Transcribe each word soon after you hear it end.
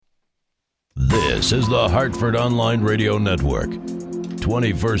This is the Hartford Online Radio Network.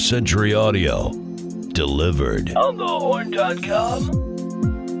 21st Century Audio. Delivered. On thehorn.com.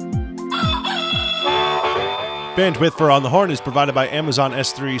 Bandwidth for On the Horn is provided by Amazon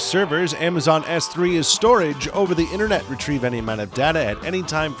S3 servers. Amazon S3 is storage over the internet. Retrieve any amount of data at any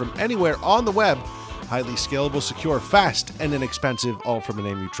time from anywhere on the web. Highly scalable, secure, fast, and inexpensive, all from a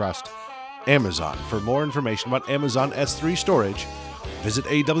name you trust. Amazon. For more information about Amazon S3 storage, visit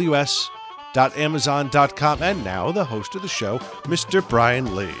aws.amazon.com. And now, the host of the show, Mr.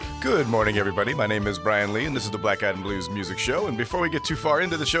 Brian Lee. Good morning, everybody. My name is Brian Lee, and this is the Black Eyed and Blues Music Show. And before we get too far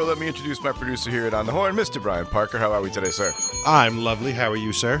into the show, let me introduce my producer here at On the Horn, Mr. Brian Parker. How are we today, sir? I'm lovely. How are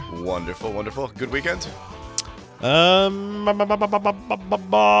you, sir? Wonderful, wonderful. Good weekend? Oh,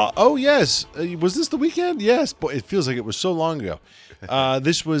 yes. Was this the weekend? Yes. Boy, it feels like it was so long ago.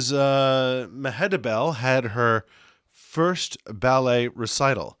 This was Mehedabel had her first ballet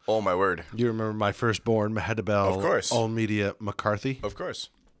recital. Oh, my word. You remember my firstborn, Mehedabel? Of course. Olmedia McCarthy? Of course.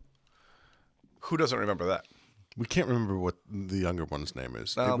 Who doesn't remember that? We can't remember what the younger one's name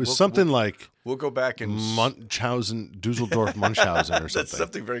is. No, it was something like we'll go back and Munchausen, Dusseldorf Munchausen or something. That's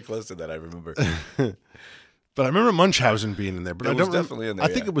something very close to that, I remember. But I remember Munchausen being in there. But It I was don't definitely in there, I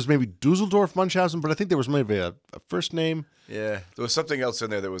think yeah. it was maybe Dusseldorf Munchausen, but I think there was maybe a first name. Yeah, there was something else in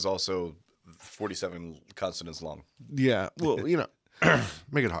there that was also 47 consonants long. Yeah, well, you know,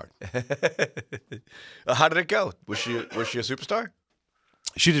 make it hard. How did it go? Was she a superstar?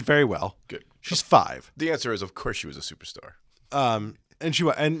 She did very well. Good. She's 5. The answer is, of course, she was a superstar. And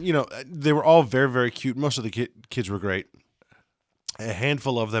you know, they were all very, very cute. Most of the kids were great. A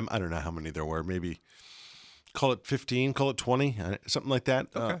handful of them, I don't know how many there were, maybe call it 15, call it 20, something like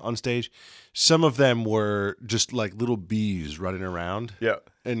that on stage. Some of them were just like little bees running around. Yeah.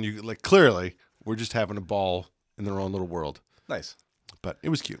 And you like clearly were just having a ball in their own little world. Nice. But it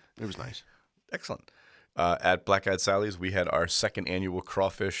was cute. It was nice. Excellent. At Black Eyed Sally's, we had our second annual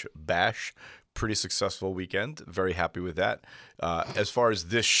Crawfish Bash. Pretty successful weekend. Very happy with that. As far as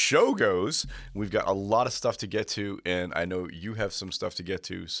this show goes, we've got a lot of stuff to get to, and I know you have some stuff to get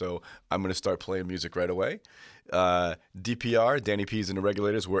to, so I'm going to start playing music right away. DPR, Danny Pease and the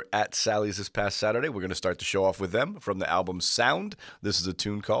Regulators, were at Sally's this past Saturday. We're going to start the show off with them from the album Sound. This is a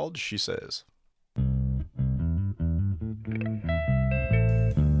tune called She Says.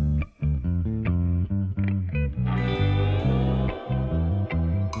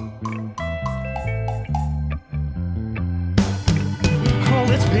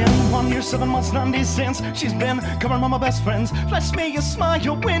 It's been 1 year, 7 months, 9 days since she's been covering all my best friends. Flash me a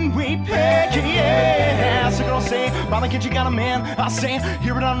smile when we pay. Yeah, so girl say, Bobby, kid, you got a man. I say,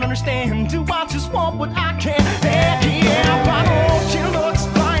 hear it, I don't understand. Do I just want what I can? Yeah, I know she looks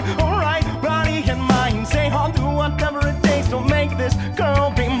fine, alright, body and mind. Say, I'll do whatever it takes to make this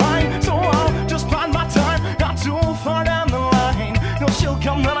girl be mine. So I'll just find my time, not too far down the line. No, she'll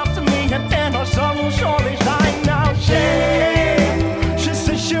come right up to me and then her sun will surely shine. Now she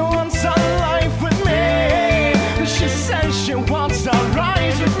says she wants a life with me. She says she wants to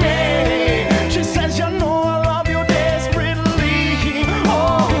rise with me. She says, you know I love you desperately.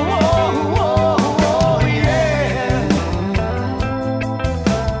 Oh, oh, oh, oh, yeah.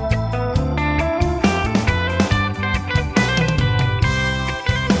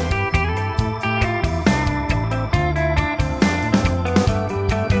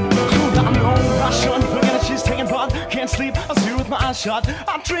 I know I shouldn't forget that she's taking part. Can't sleep, I see her with my eyes shut.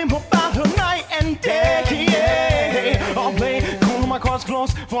 I dream about her night and day. Yeah. I'll play cool, my cards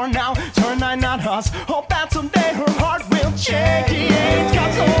close for now. Turn night, not us. Hope that someday her heart will change.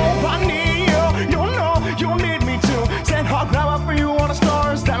 Got so I need you, you know you need me too. Said I'll grab up for you on the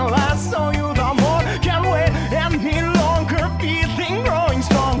stars that last. So you the more can't wait any longer. Feeling growing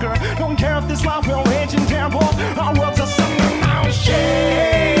stronger. Don't care if this life will rage and tear both our worlds are something now.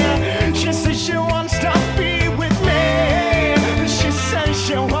 She says she wants to be with me. She says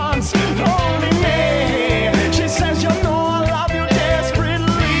she wants only me. She says, you know I love you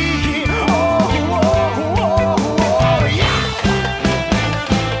desperately. Oh, oh, oh, oh, yeah.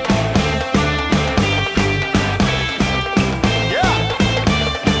 Yeah.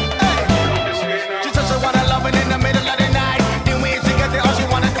 Hey.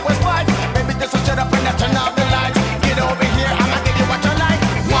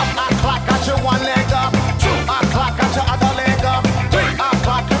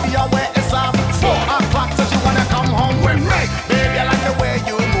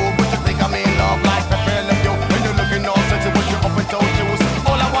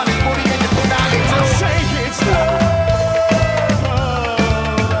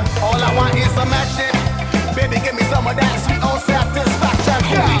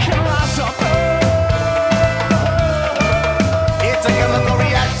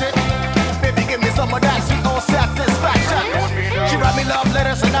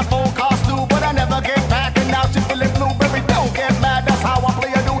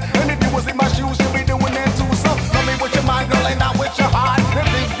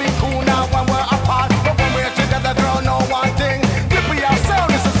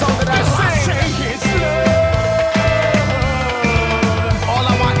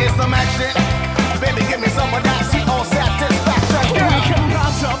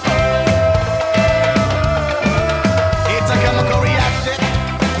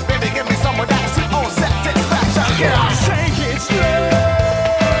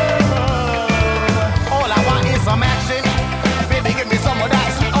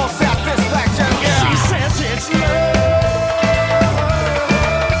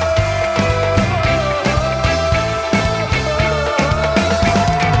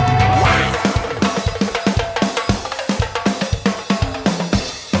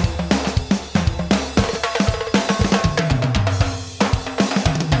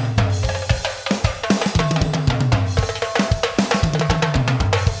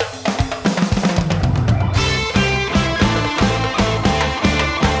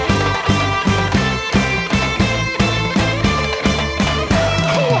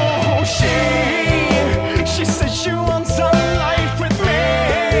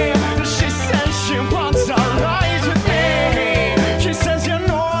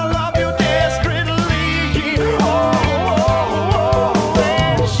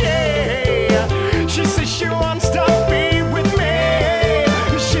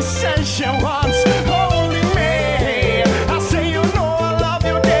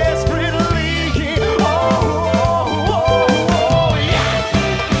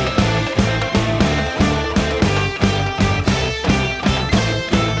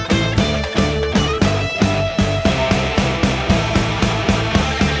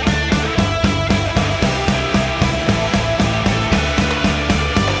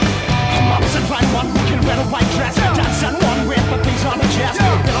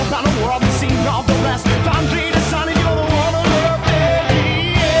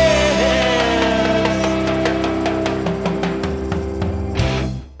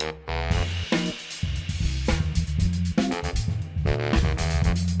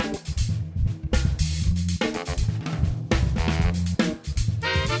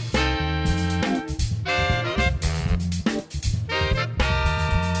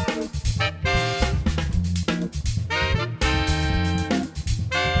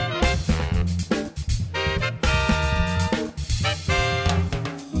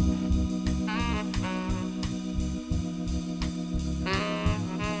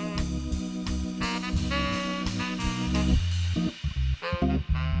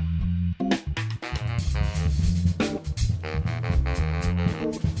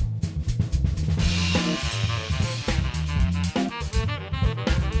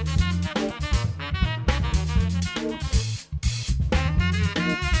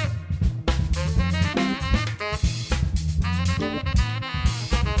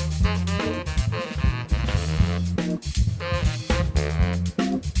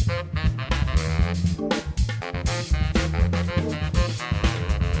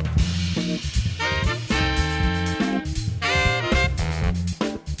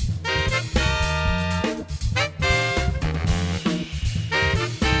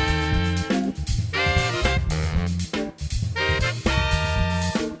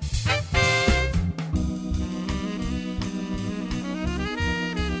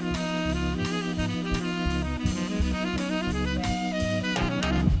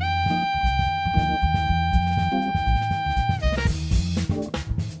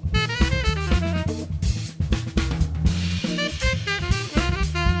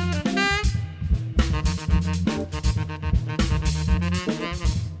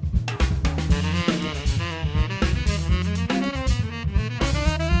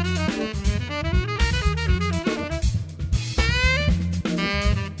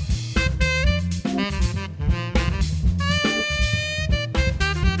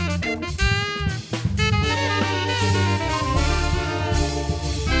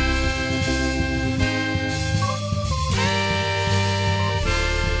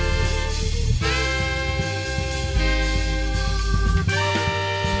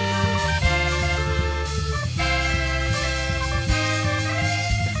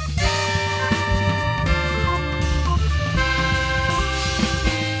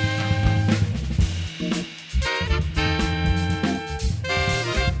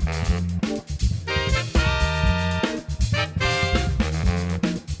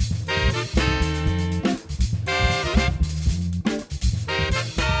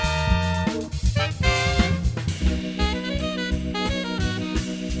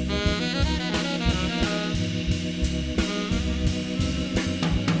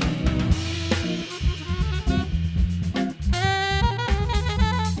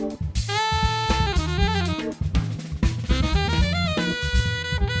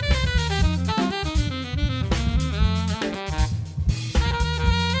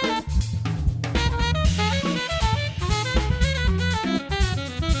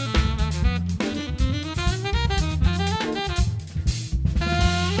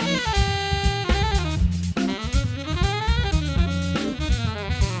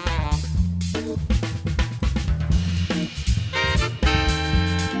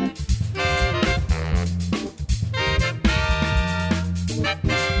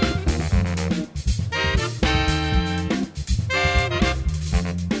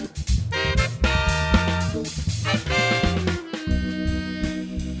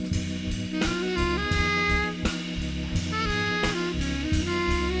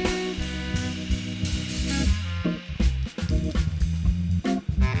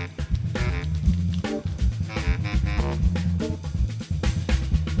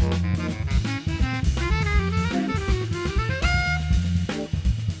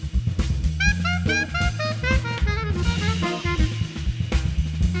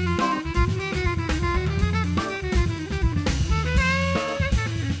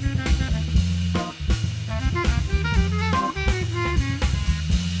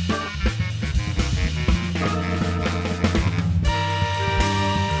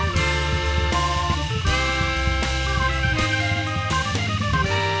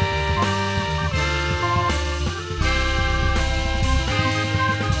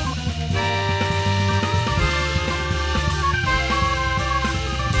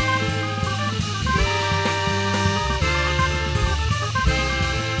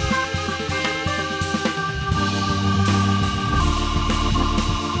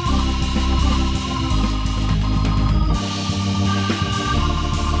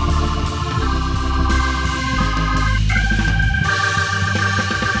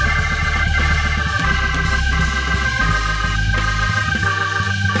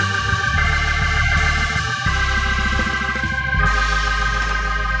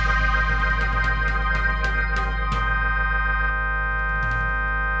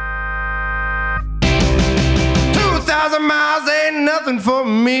 2,000 miles ain't nothing for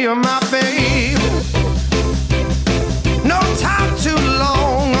me or my babe. No time too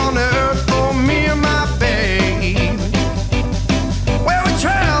long on earth for me or my babe. Where we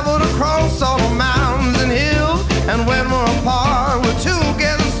traveled across all the mountains and hills, and when we're apart, we're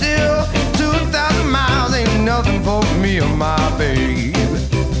together still. 2,000 miles ain't nothing for me or my babe.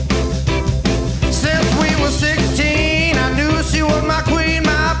 Since we were 16, I knew she was my queen,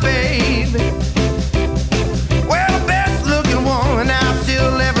 my babe. Well, the best looking woman I've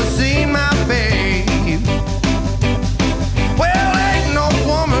still ever seen, my babe.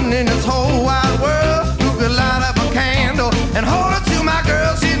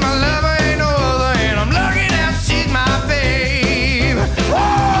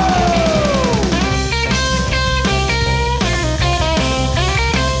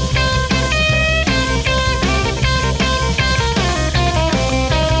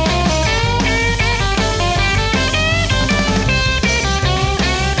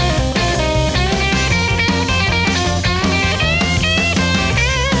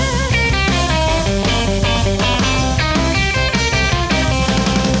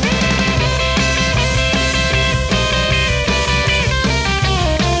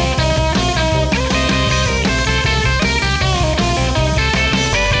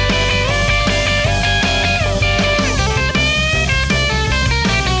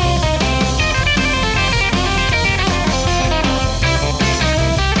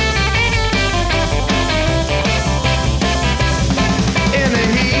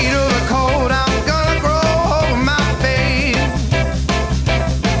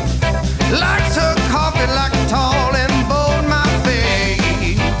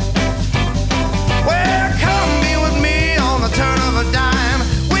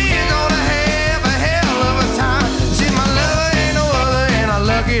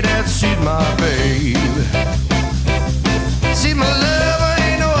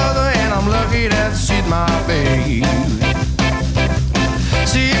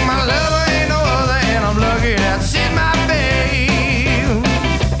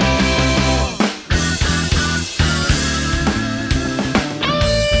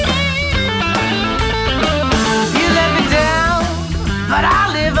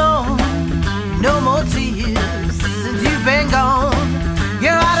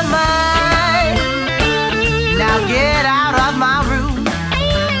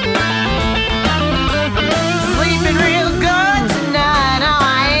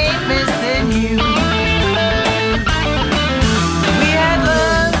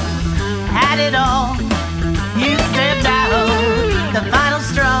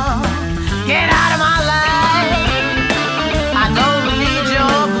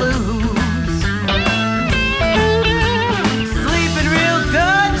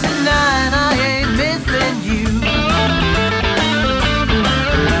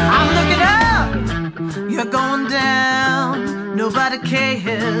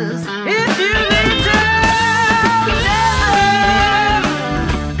 is. If you need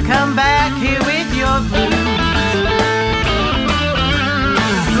to come back here with your blues.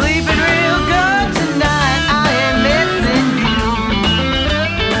 Sleeping real good tonight, I am missing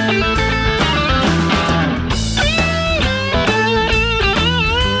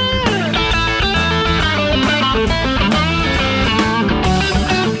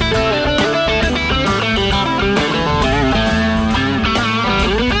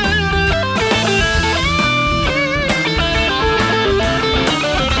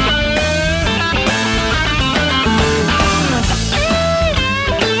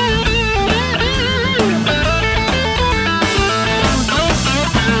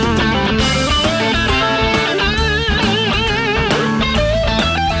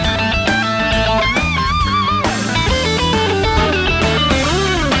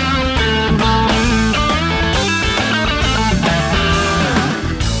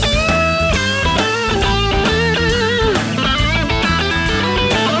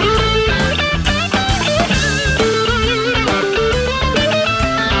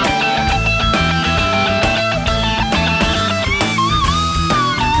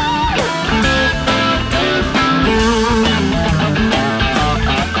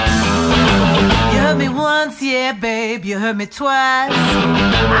you heard me twice.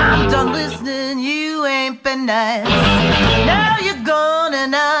 I'm done listening, you ain't been nice. Now you're gone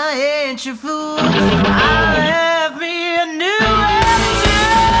and I ain't your fool. I have me a new attitude.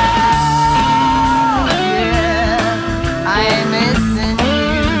 Yeah, I ain't missing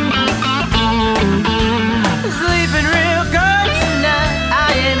you. Sleeping real good tonight, I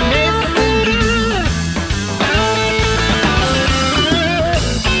ain't missing you.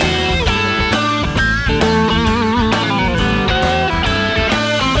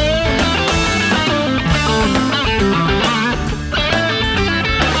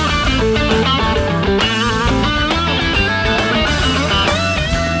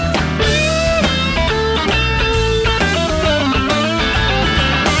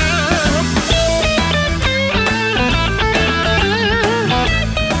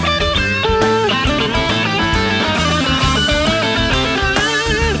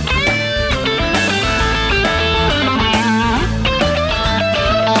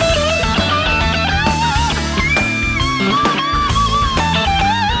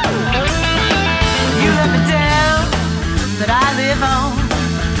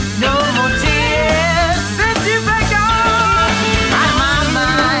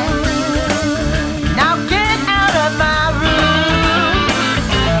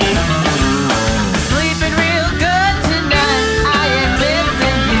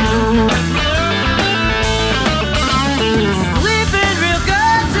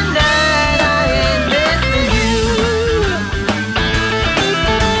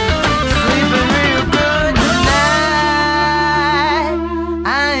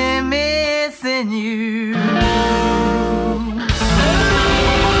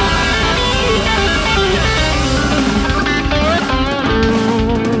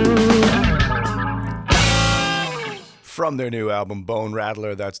 From their new album, Bone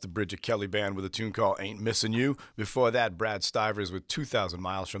Rattler, that's the Bridget Kelly Band with a tune called Ain't Missin' You. Before that, Brad Stivers with 2,000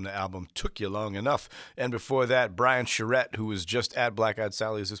 Miles from the album Took You Long Enough. And before that, Brian Charette, who was just at Black Eyed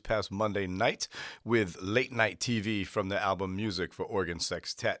Sally's this past Monday night with Late Night TV from the album Music for Organ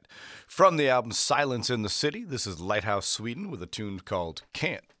Sextet. From the album Silence in the City, this is Lighthouse Sweden with a tune called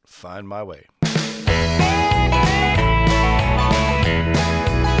Can't Find My Way.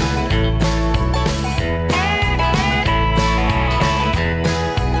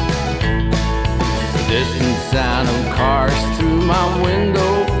 Distant sound of cars through my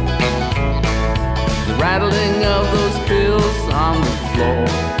window, the rattling of those pills on the floor.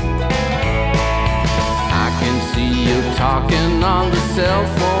 I can see you talking on the cell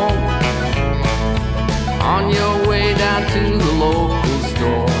phone, on your way down to the local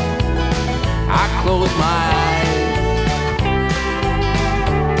store. I close my eyes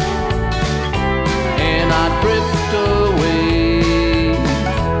and I drift away.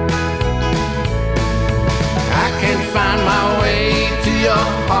 Can't find my way to your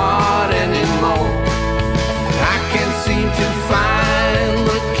heart anymore. I can't seem to find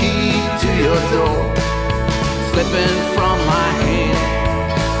the key to your door. Slipping from my hand,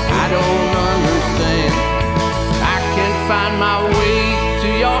 I don't understand. I can't find my way to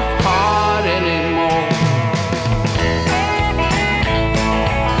your heart anymore.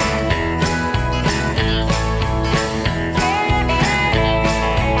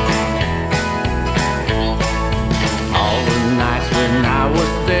 When I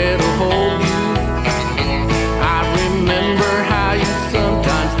was there to hold you, I remember how you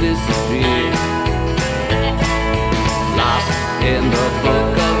sometimes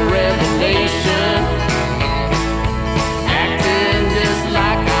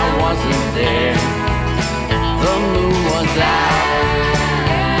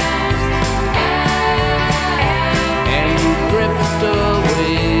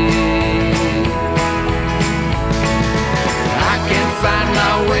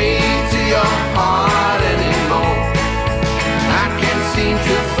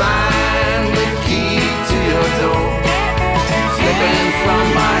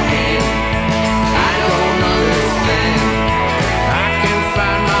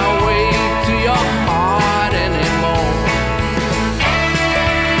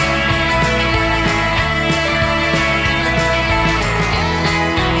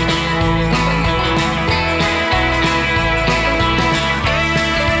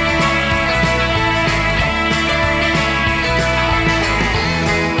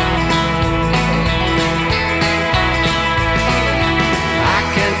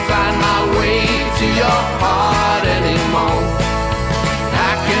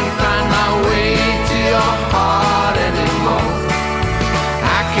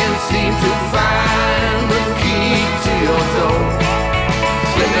seem to find the key to your door.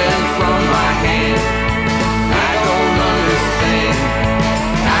 Slipping from my hand, I don't understand.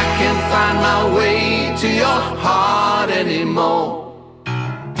 I can't find my way to your heart anymore.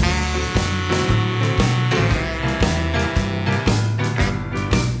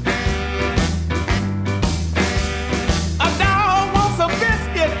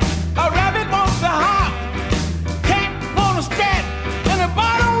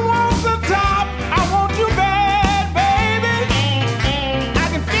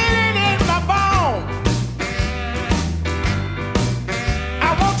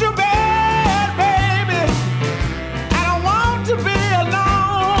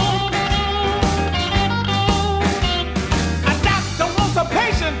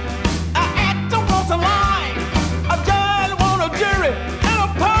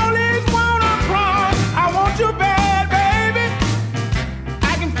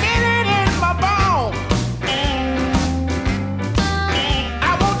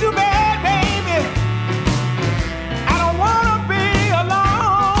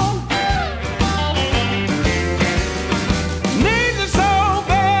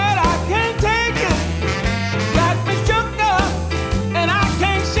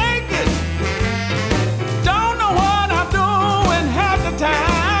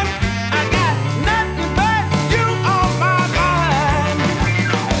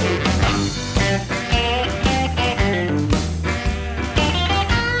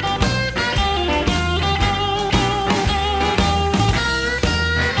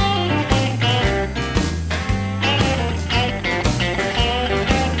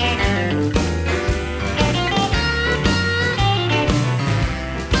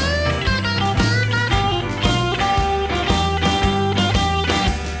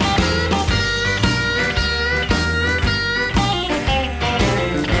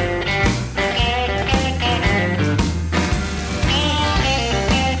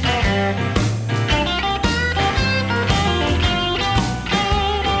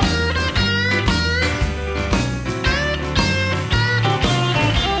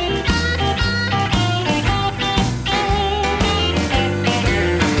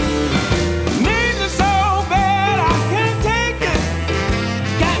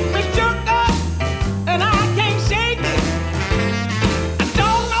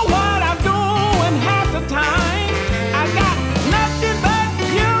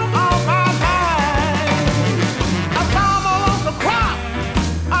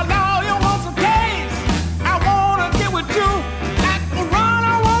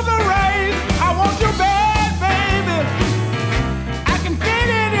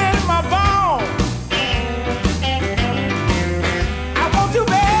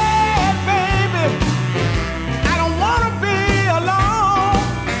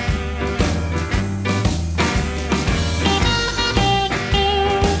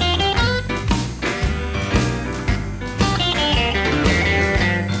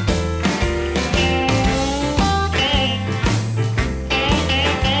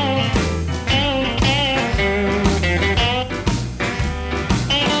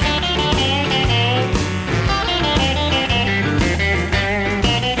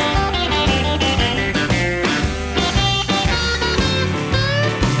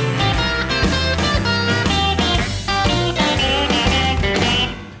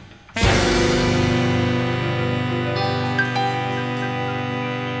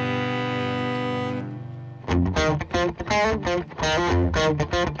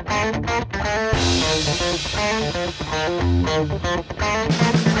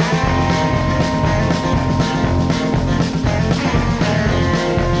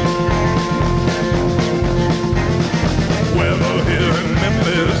 Weather here in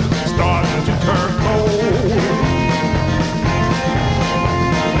Memphis starting to turn cold.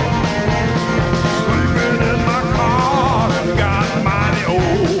 Sleeping in my car and got mighty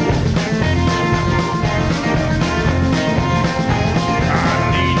old. I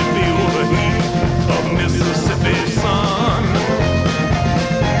need to feel the heat of Mississippi sun.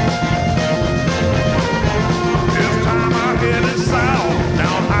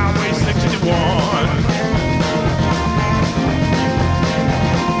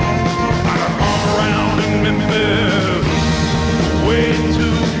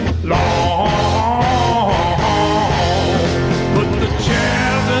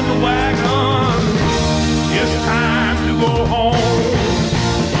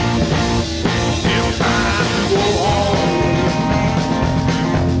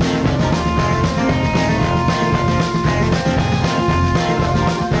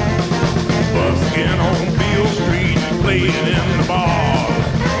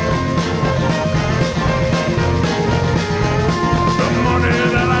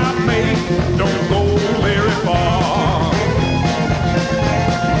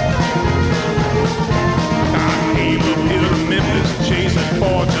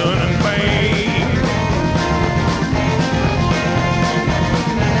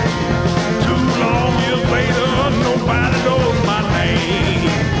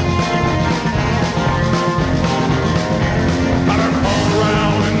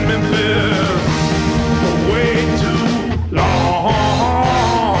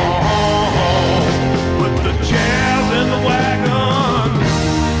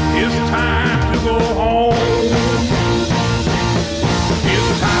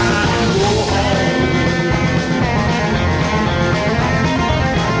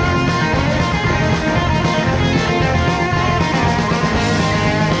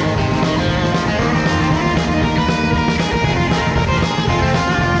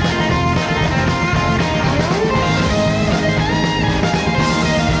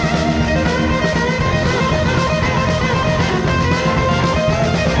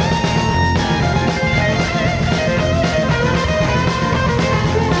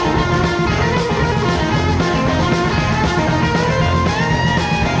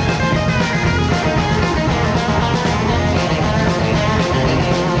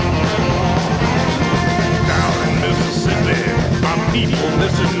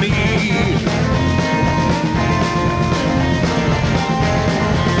 this is me.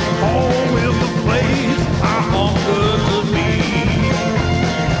 Home is the place I hunger to be.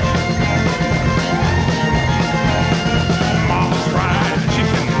 Mama's fried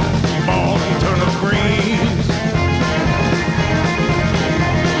chicken, balls and turnip greens.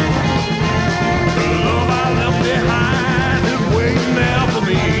 The love I left behind is waiting there for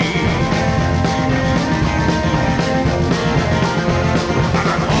me. And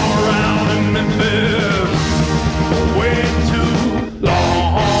I come around in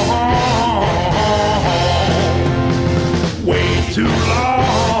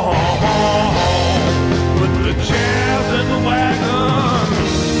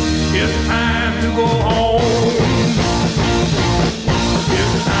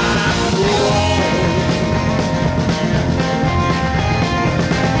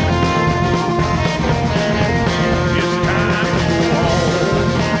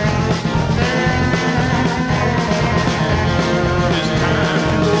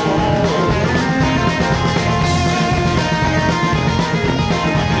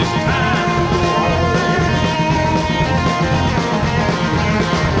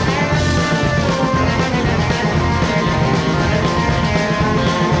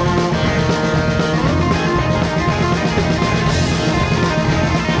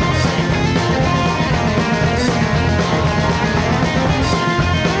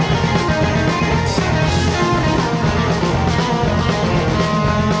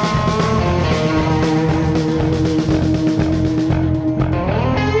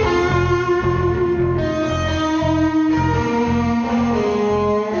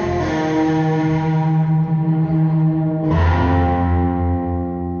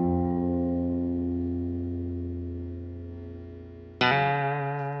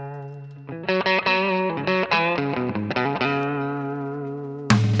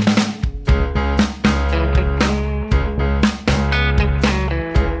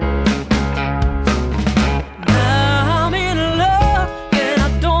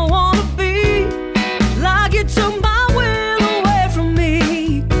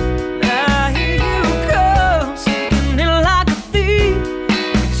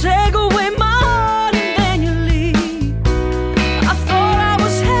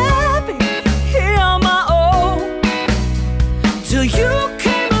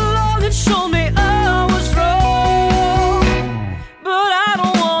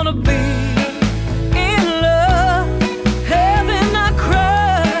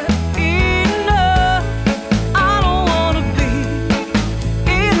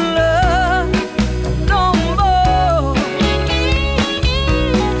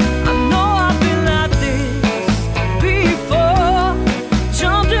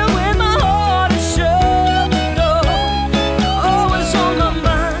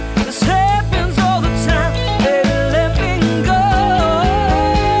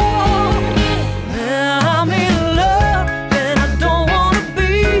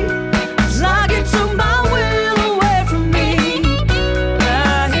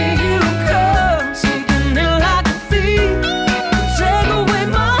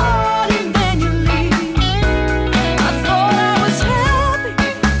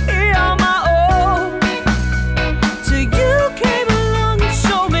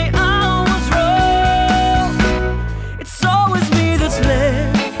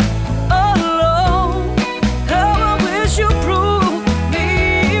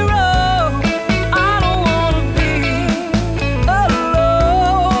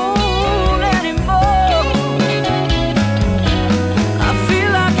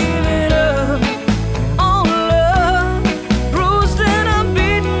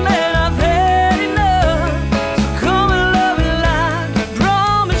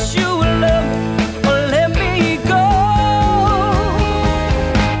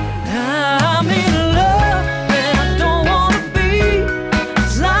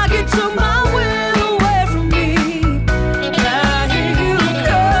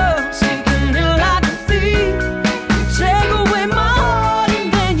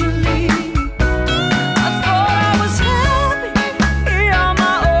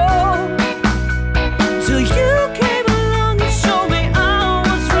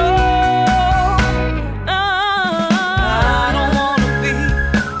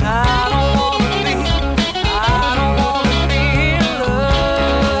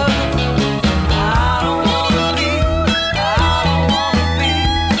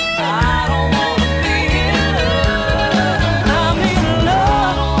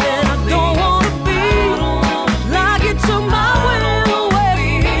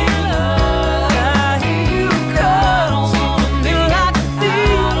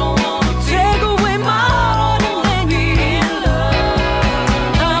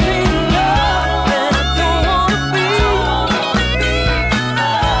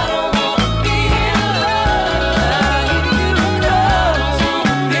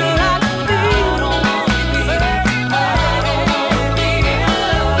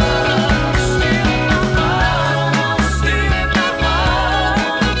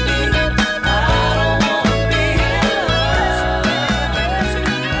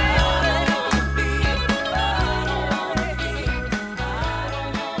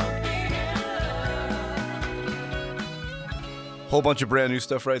Whole bunch of brand new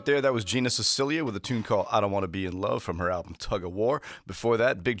stuff right there. That was Gina Cecilia with a tune called I Don't Want to Be in Love from her album Tug of War. Before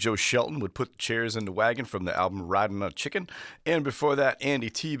that, Big Joe Shelton would Put the Chairs in the Wagon from the album Riding on a Chicken. And before that,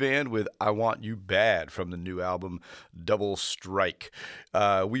 Andy T Band with I Want You Bad from the new album Double Strike.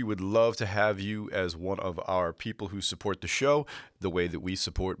 We would love to have you as one of our people who support the show the way that we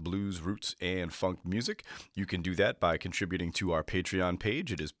support blues, roots, and funk music. You can do that by contributing to our Patreon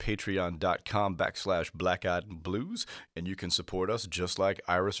page. It is patreon.com/blackeyedblues, and you can support us just like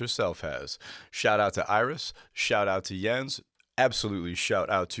Iris herself has. Shout out to Iris. Shout out to Jens. Absolutely shout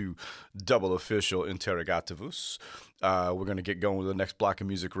out to Double Official Interrogativus. We're going to get going with the next block of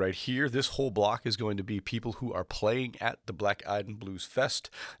music right here. This whole block is going to be people who are playing at the Black Eyed and Blues Fest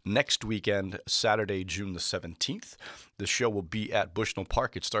next weekend, Saturday, June the 17th. The show will be at Bushnell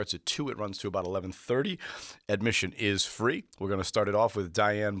Park. It starts at 2. It runs to about 11:30. Admission is free. We're going to start it off with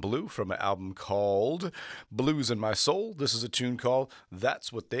Diane Blue from an album called Blues in My Soul. This is a tune called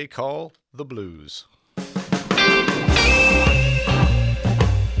That's What They Call the Blues.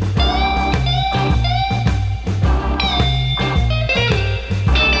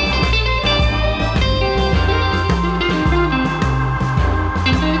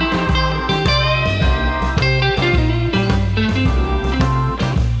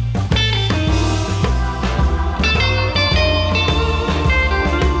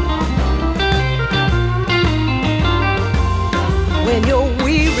 When you're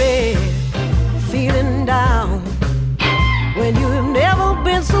weary, feeling down, when you've never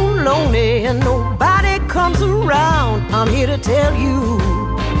been so lonely and nobody comes around, I'm here to tell you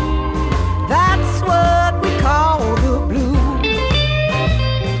that's what we call the blues.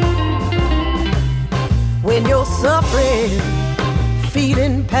 When you're suffering,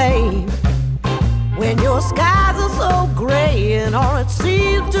 feeling pain, when your skies are so gray and all it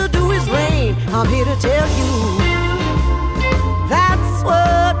seems to do is rain, I'm here to tell you that's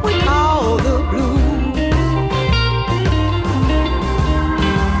what we call the blues.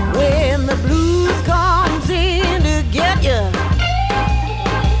 When the blues comes in to get you,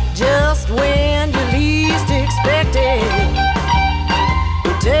 just when you least expect it,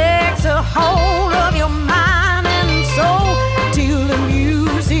 it takes a hold of your mind and soul till the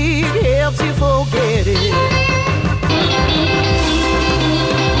music helps you forget it.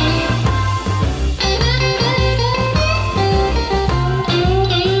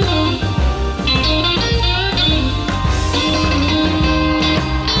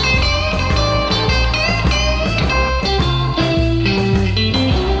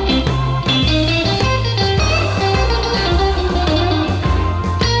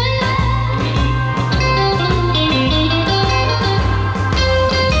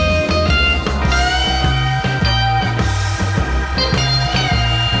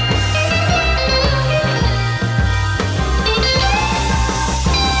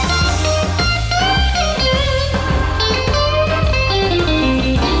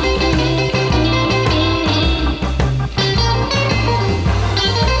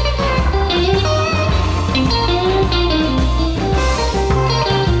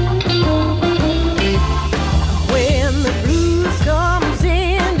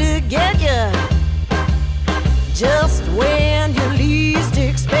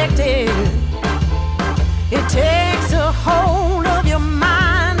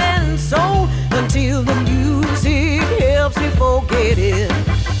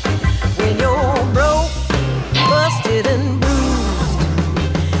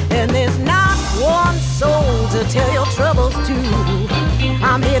 Tell your troubles to,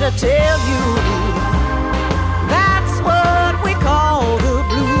 I'm here to tell you that's what we call the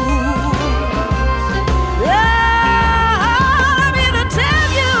blues. Yeah, I'm here to tell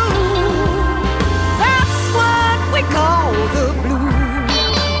you that's what we call the blues.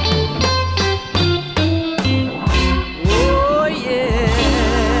 Oh yeah.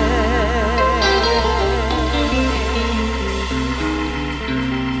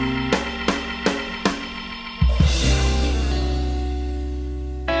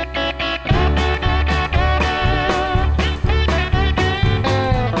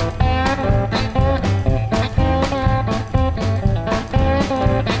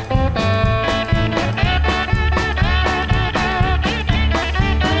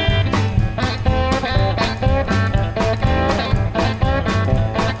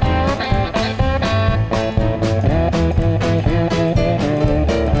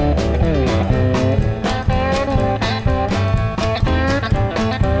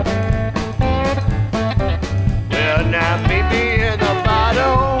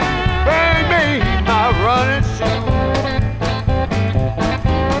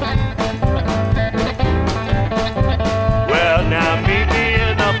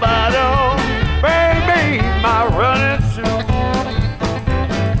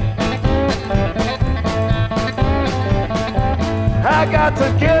 I got to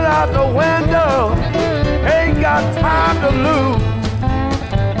get out the window, ain't got time to lose.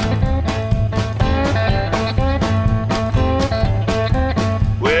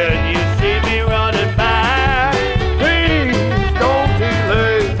 When you see me running by, please don't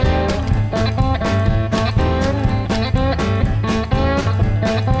delay.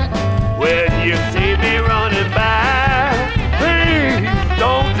 When you see me running by, please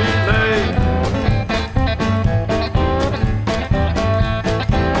don't delay.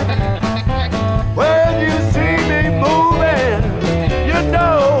 When you see me moving, you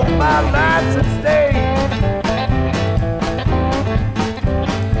know my life's at stake.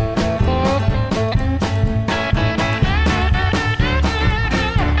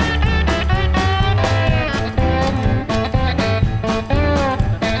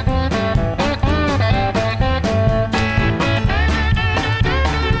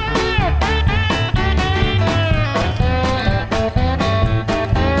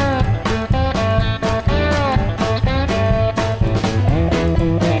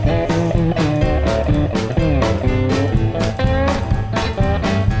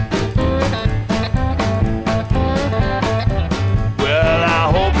 Well, I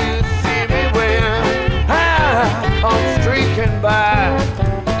hope you see me when I come streaking by.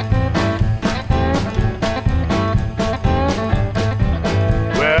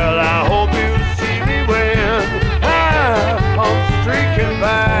 Well, I hope you see me when I come streaking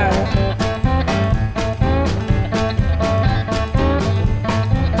by.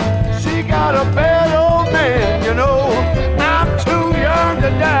 She got a bad old man, you know, I'm too young to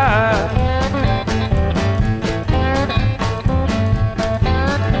die.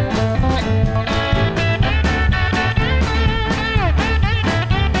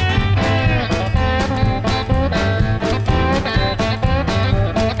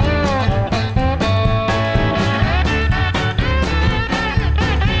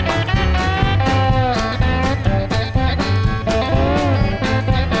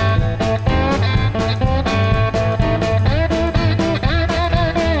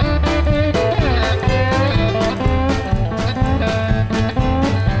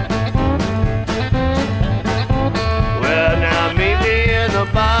 Well, now meet me in the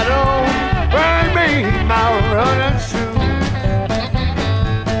bottom, bring me my running shoe.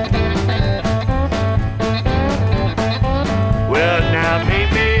 Well, now meet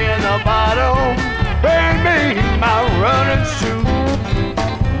me in the bottom, bring me my running shoe.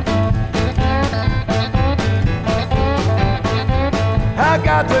 I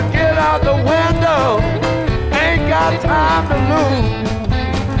got to get out the window, ain't got time to lose.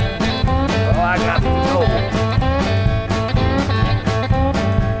 Oh, I got to go.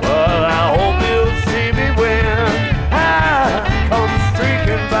 Well, I hope you'll see me when I come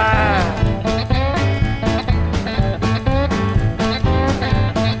streaking by.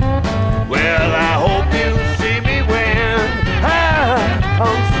 Well, I hope you'll see me when I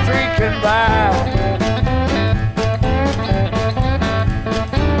come streaking by.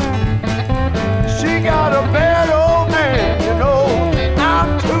 She got a bad old man, you know,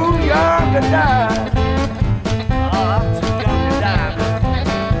 I'm too young to die. Oh, I'm too young to die, man.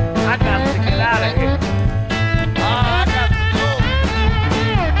 I got to get out of here. Oh, I got to go.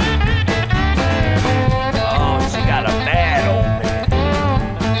 Oh, she got a bad old man.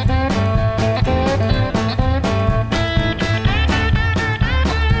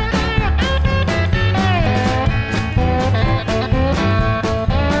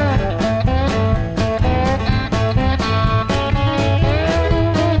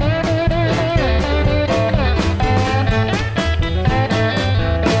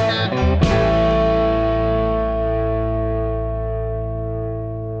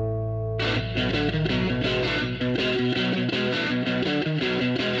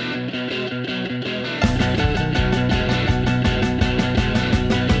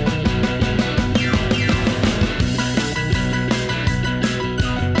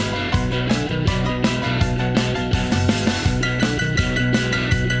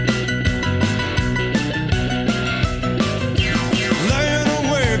 Laying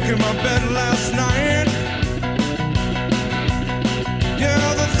awake in my bed last night.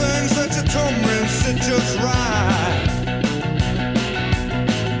 Yeah, the things that you told me sit just right.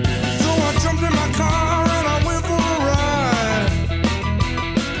 So I jumped in my car and I went for a ride,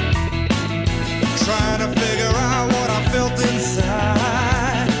 trying to figure out what I felt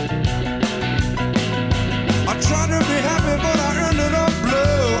inside. I tried to be happy, but I ended up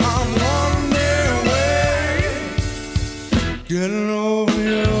blue. I'm one day away, getting over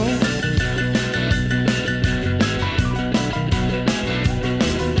you.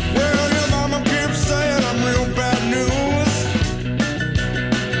 Well, your mama keeps saying I'm real bad news.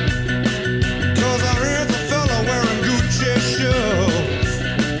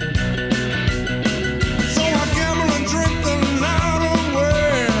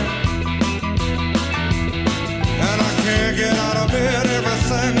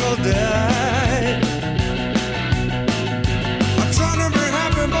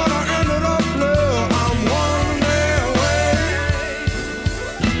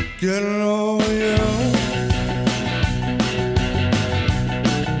 getting over you.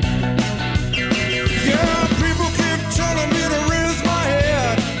 Yeah, people keep telling me to raise my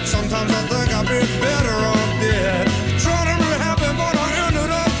head. Sometimes I think I'd be better off dead. Trying to be happy, but I ended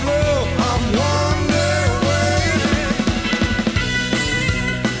up blue. I'm one day away.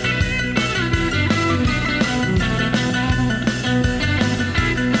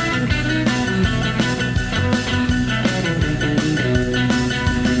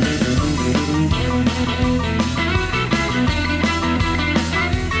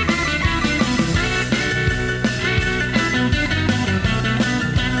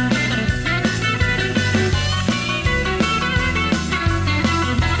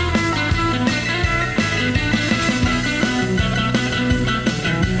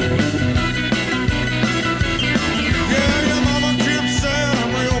 Yeah, your mama keeps saying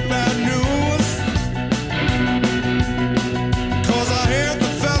I'm real bad news. 'Cause I hit the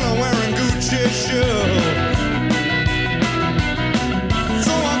fella wearing Gucci shoes.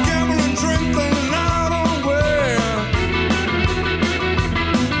 So I gamble and drink the night away.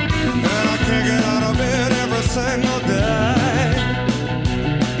 And I can't get out of bed every single day.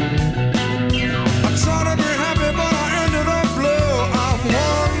 I try to be happy, but I ended up blue. I'm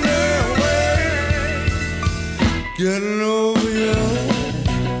one day away. Getting over you.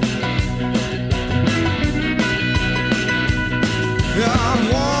 Yeah, I'm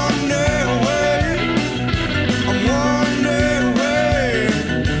one day away. I'm one day away.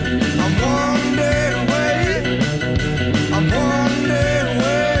 I'm one day away. I'm one day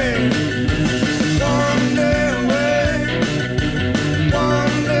away. One day away.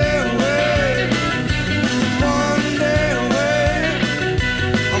 One day away. One day away.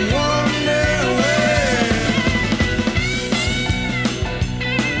 I'm one day away.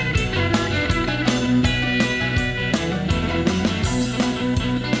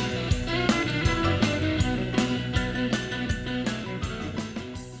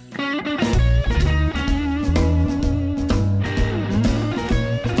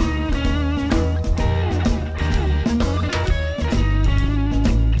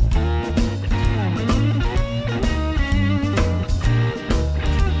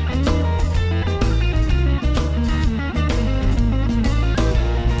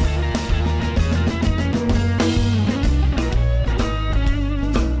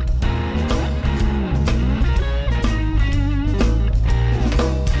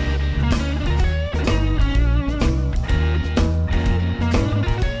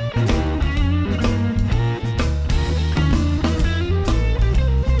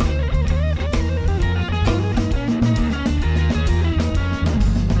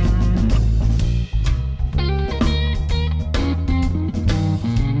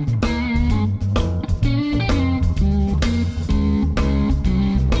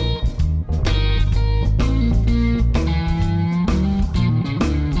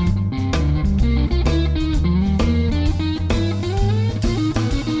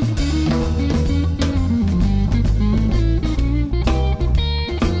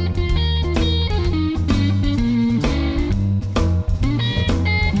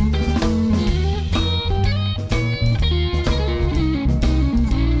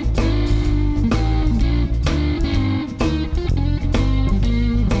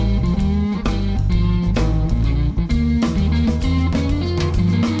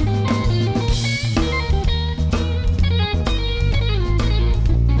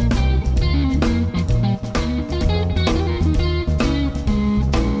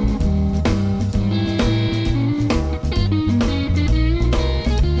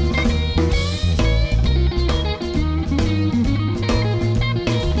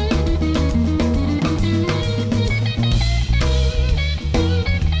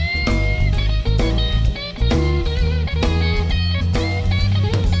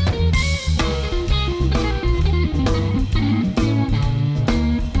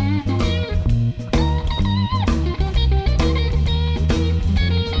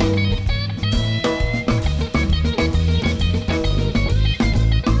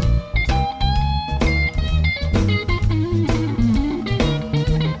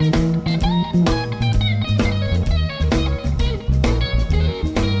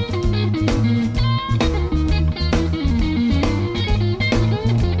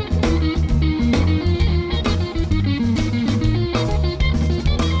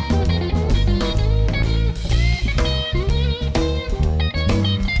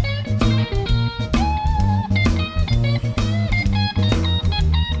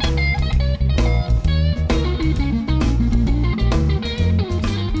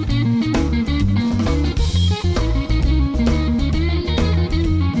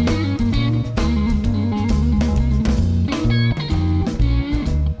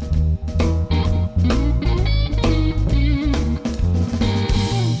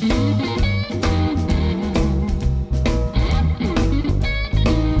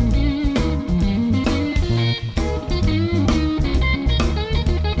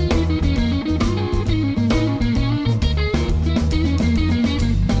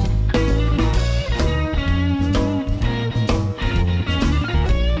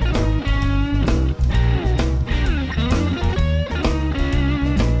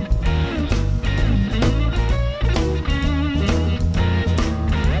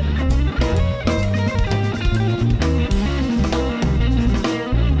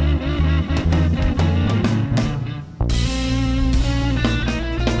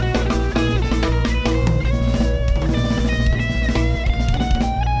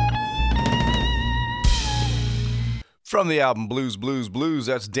 From the album Blues, Blues, Blues,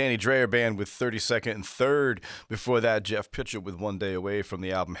 that's Danny Dreyer Band with 32nd and 3rd. Before that, Jeff Pitcher with One Day Away from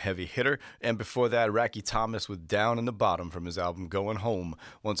the album Heavy Hitter. And before that, Racky Thomas with Down in the Bottom from his album Going Home.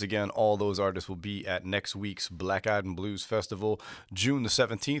 Once again, all those artists will be at next week's Black Eyed and Blues Festival, June the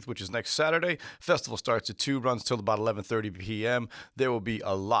 17th, which is next Saturday. Festival starts at 2, runs till about 11:30 p.m. There will be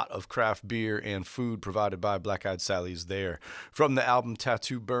a lot of craft beer and food provided by Black Eyed Sally's there. From the album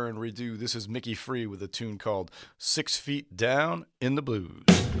Tattoo Burn Redo, this is Mickey Free with a tune called 6 Feet Down in the Blues.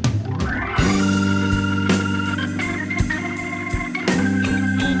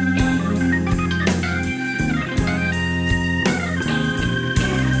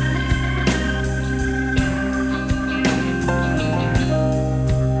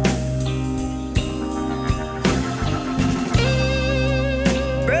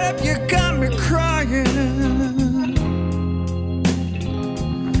 Babe, you got me crying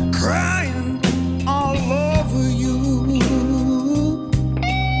all over you.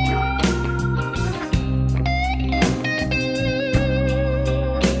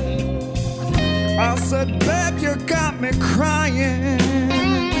 I said, babe, you got me crying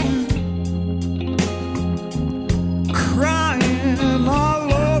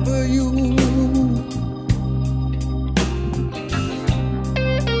all over you.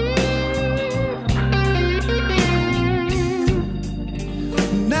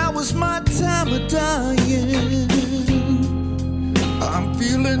 Now is my time of dying. I'm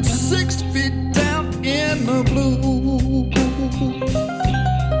feeling 6 feet down in the blue.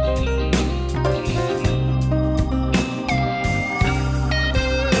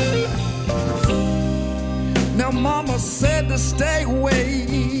 Now mama said to stay away.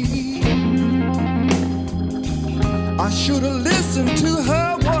 I should have listened to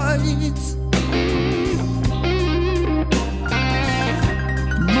her words.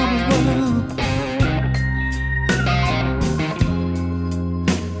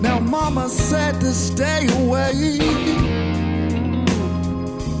 Now mama said to stay away.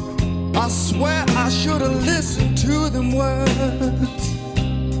 I swear I should have listened to them words.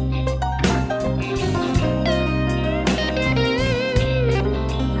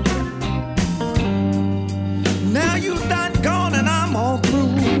 Now you done gone and I'm all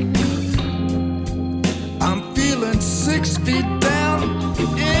through. I'm feeling 6 feet down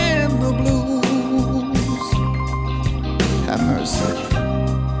in the blues. Have mercy.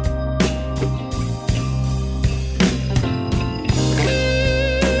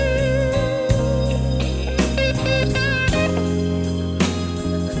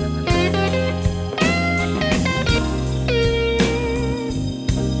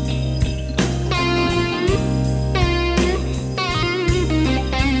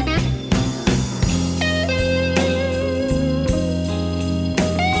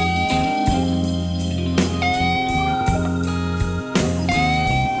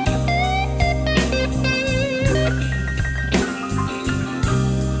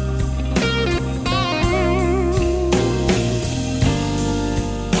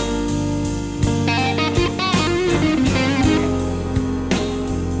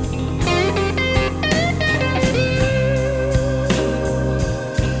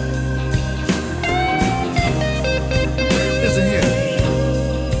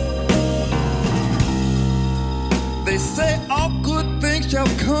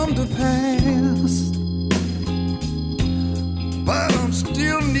 Come to pass, but I'm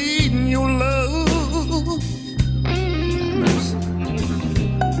still needing your love.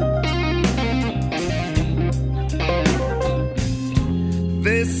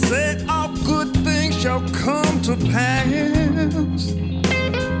 They say all good things shall come to pass,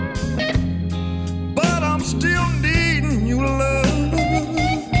 but I'm still needing your love.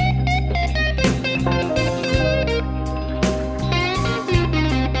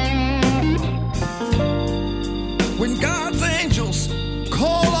 When God's angels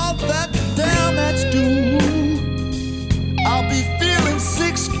call off that down that's due, I'll be feeling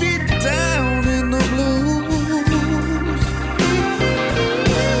 6 feet down in the blues.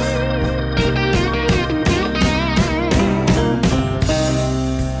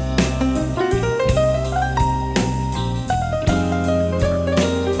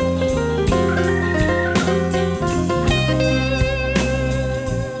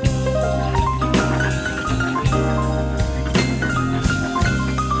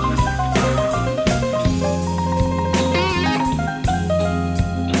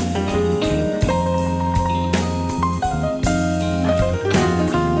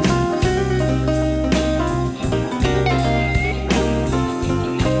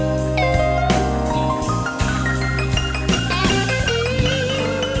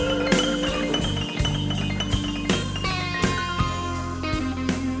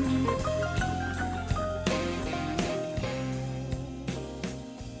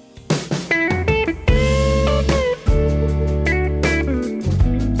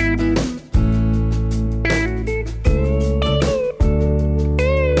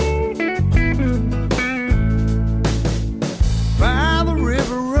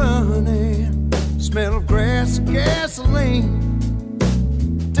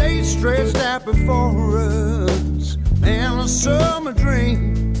 before us in a summer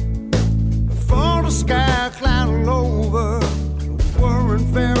dream. Before the sky clouded over, we weren't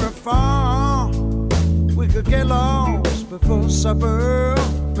very far. We could get lost before supper,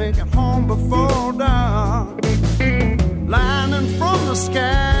 make it home before dark. Lightning from the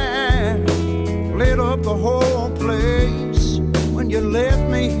sky lit up the whole place. When you left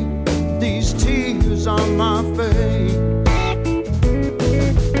me, these tears on my face.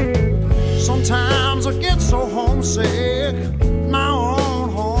 Sometimes I get so homesick, my own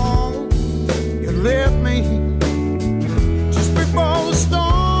home. You left me just before the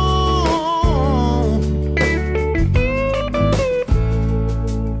storm.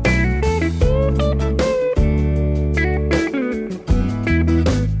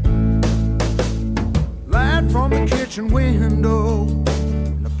 Light from the kitchen window,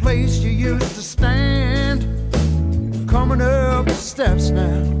 the place you used to stand. Coming up the steps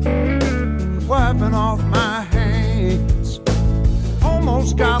now, wiping off my hands.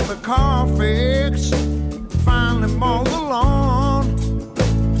 Almost got the car fixed, finally mowed the lawn.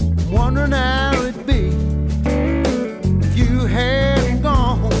 Wondering how it'd be if you hadn't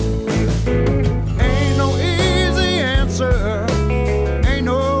gone. Ain't no easy answer, ain't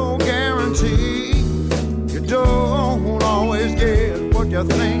no guarantee. You don't always get what you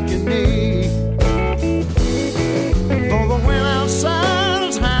think you need. Though the wind outside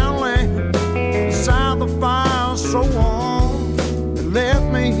is howling, inside the fire so warm, it left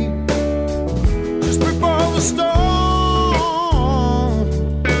me just before the storm.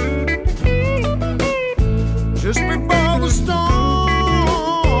 Just before the storm.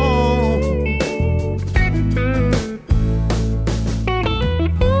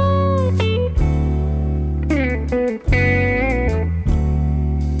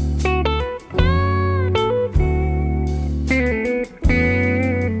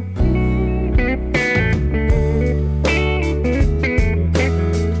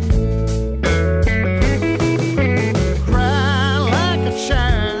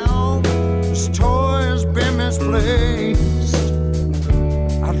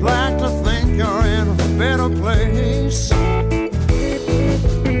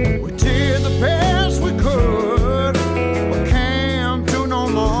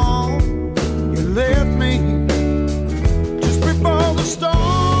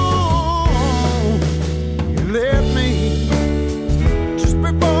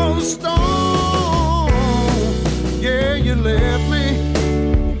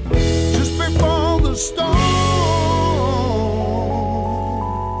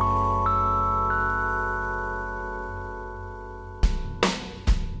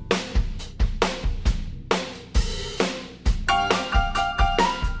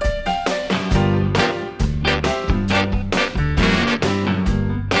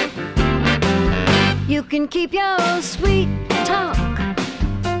 You can keep your sweet talk,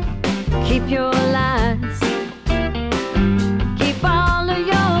 keep your lies, keep all of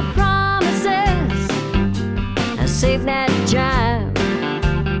your promises, and save that jive.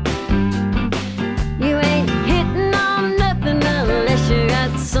 You ain't hitting on nothing unless you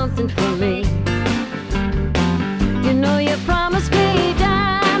got something for me. You know you promised me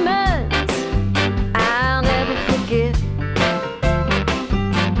diamonds I'll never forget.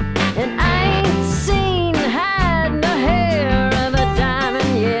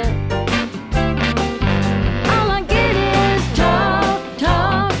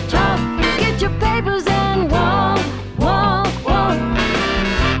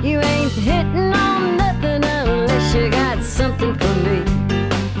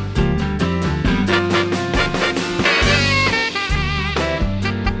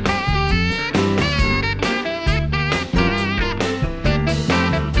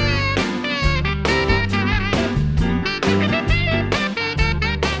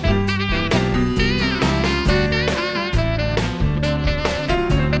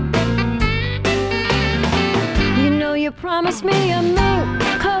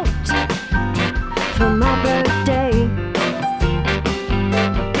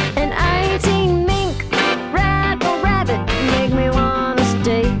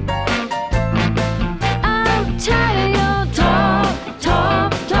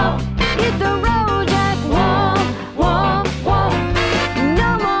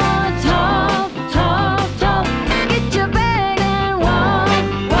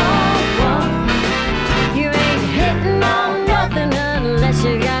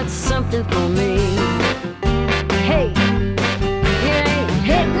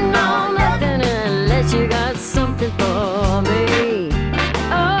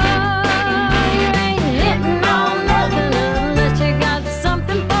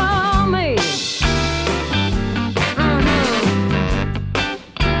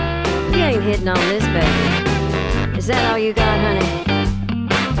 hitting on this baby. Is that all you got, honey?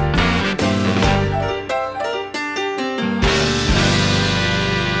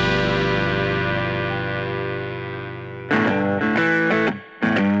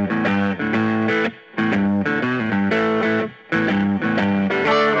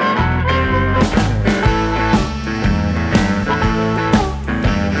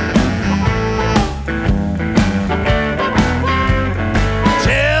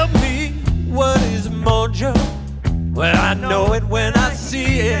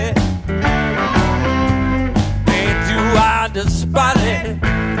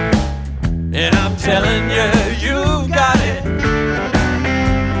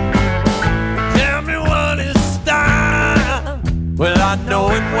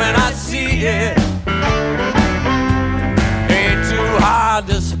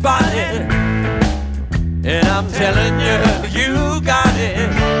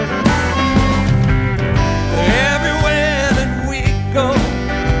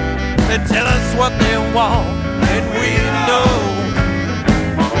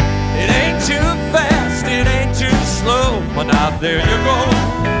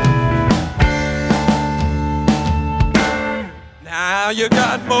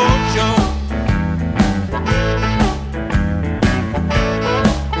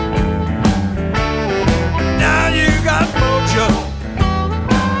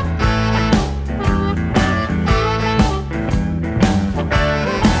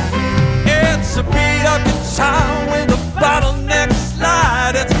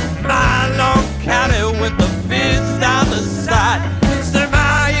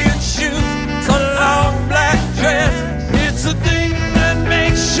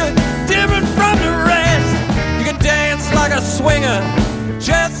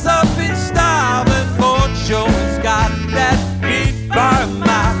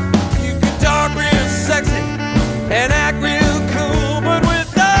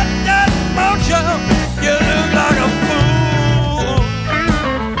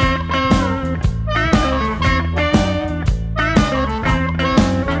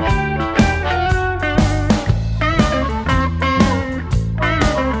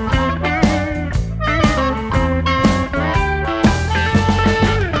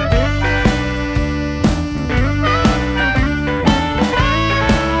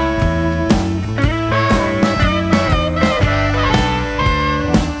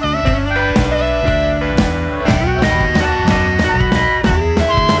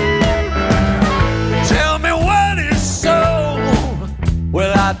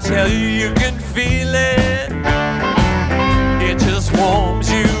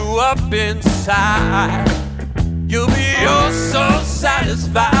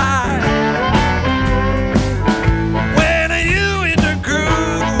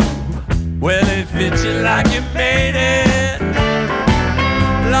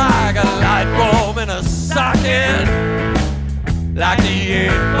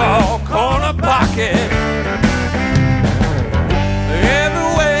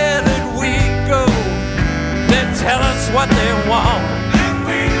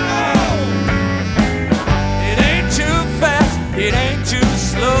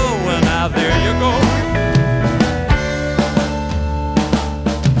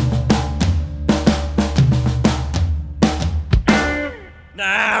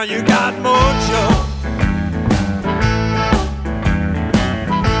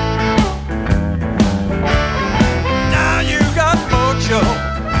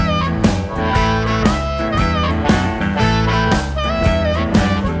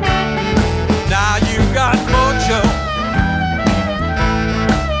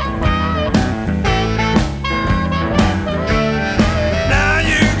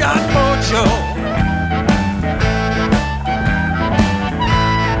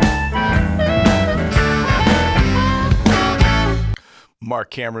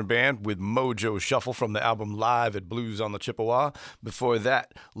 Cameron Band with Mojo Shuffle from the album Live at Blues on the Chippewa. Before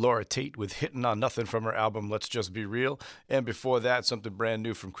that, Laura Tate with Hittin' on Nothing from her album Let's Just Be Real. And before that, something brand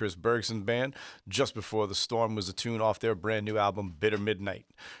new from Chris Bergson Band. Just Before the Storm was a tune off their brand new album Bitter Midnight.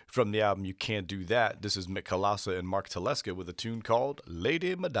 From the album You Can't Do That, this is Mick Kolassa and Mark Teleska with a tune called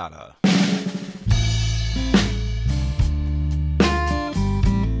Lady Madonna.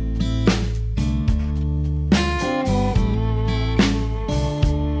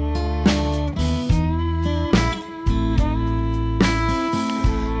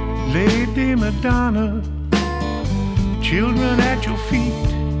 Lady Madonna, children at your feet,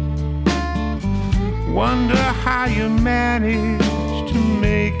 wonder how you manage to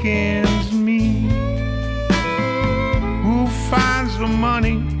make ends meet. Who finds the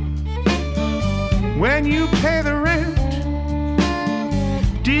money when you pay the rent?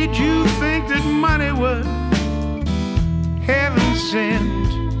 Did you think that money was heaven sent?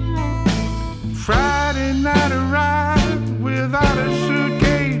 Friday night arrived without a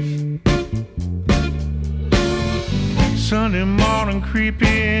suitcase. Sunday morning creep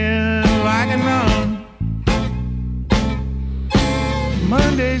in like a nun.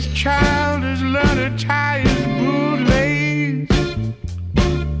 Monday's child has learned to tie his bootlace.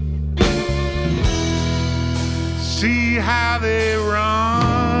 See how they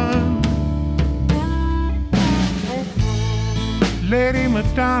run. Lady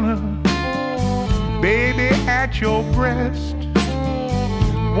Madonna, baby at your breast,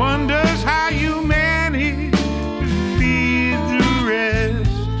 wonders how you manage to feed the rest.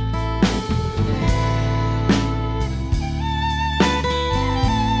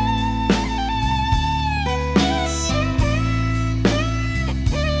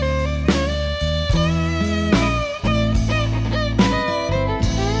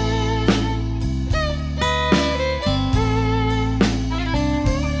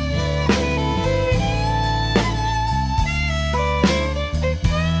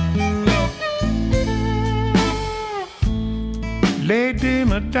 Lady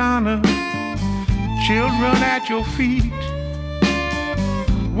Madonna, children at your feet,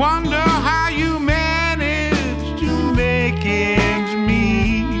 wonder how you manage to make ends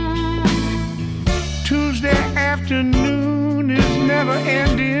meet. Tuesday afternoon is never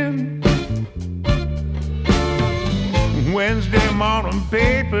ending. Wednesday morning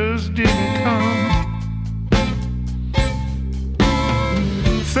papers didn't come.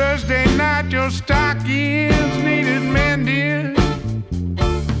 Thursday night your stockings needed mending.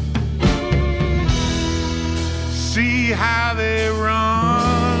 See how they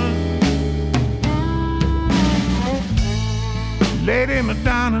run. Lady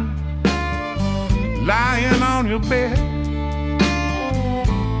Madonna, lying on your bed,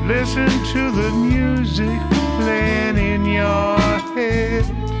 listen to the music playing in your head.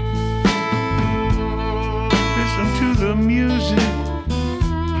 Listen to the music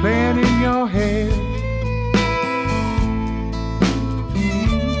playing in your head.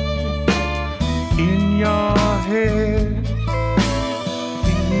 In your head,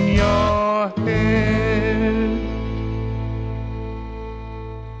 in your head.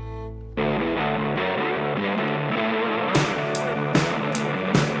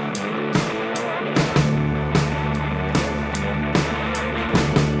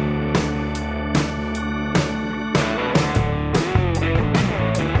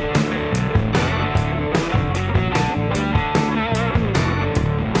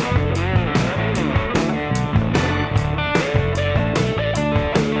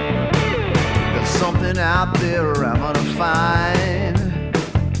 Out there I'm gonna find.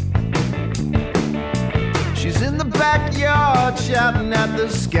 She's in the backyard shouting at the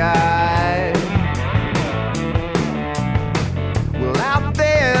sky. Well, out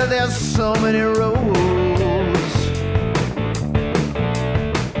there's so many roads.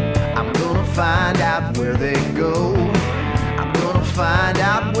 I'm gonna find out where they go. I'm gonna find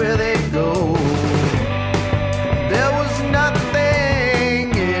out where they go. There was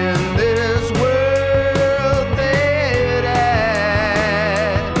nothing in this world that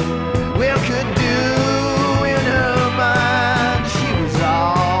Will could do in her mind. She was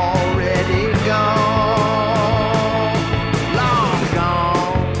already gone, long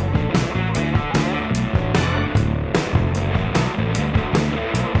gone.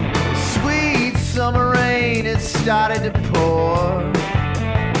 Sweet summer rain, it started to pour.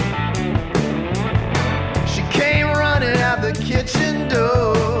 Out the kitchen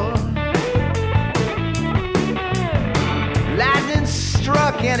door, lightning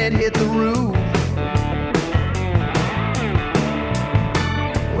struck and it hit the roof.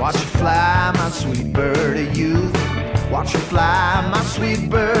 Watch you fly, my sweet bird of youth. Watch you fly, my sweet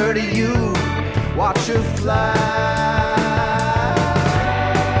bird of youth. Watch her fly.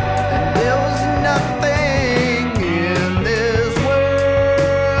 And there was nothing in this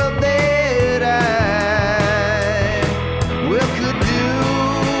world that could do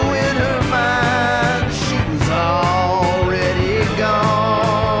in her mind. She was already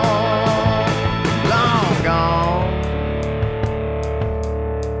gone, long gone.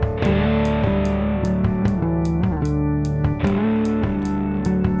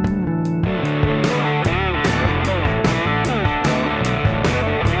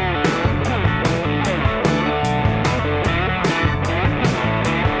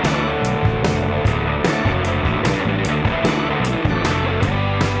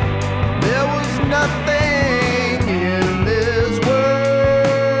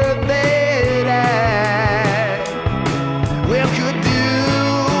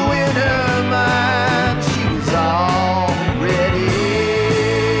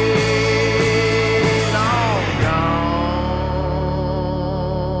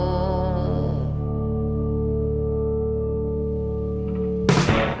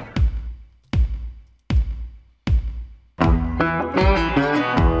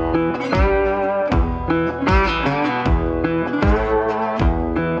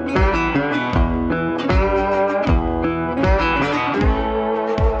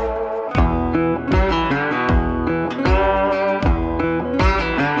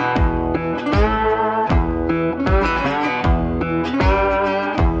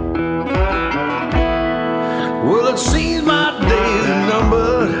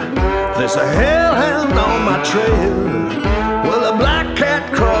 There's a hellhound on my trail. Well, a black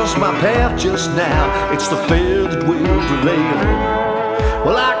cat crossed my path just now. It's the fear that will prevail.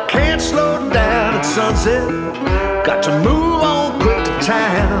 Well, I can't slow down at sunset. Got to move on quick to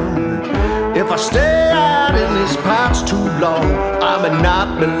town. If I stay out in these parts too long, I may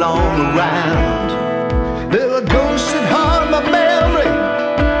not belong around. There are ghosts that haunt my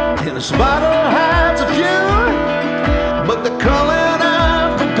memory, and this bottle hides a few. But the calling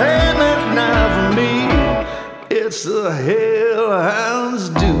of the payment now for me, it's the hellhounds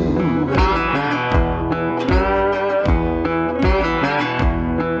due.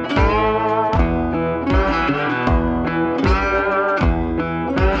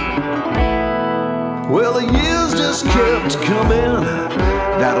 Well, the years just kept coming.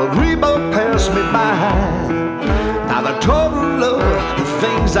 That'll remote pass me by. Now the total of the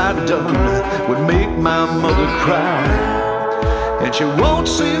things I'd done would make my mother cry. And she won't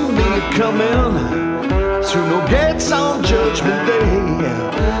see me coming through no gates on Judgment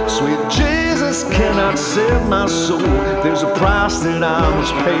Day. Sweet Jesus cannot save my soul. There's a price that I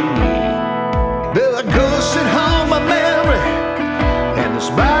must pay. There are ghosts that haunt my memory, and this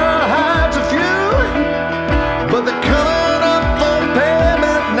barrel hides a few. But they're coming up for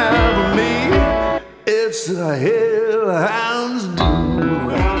payment now for me. It's the hellhounds do.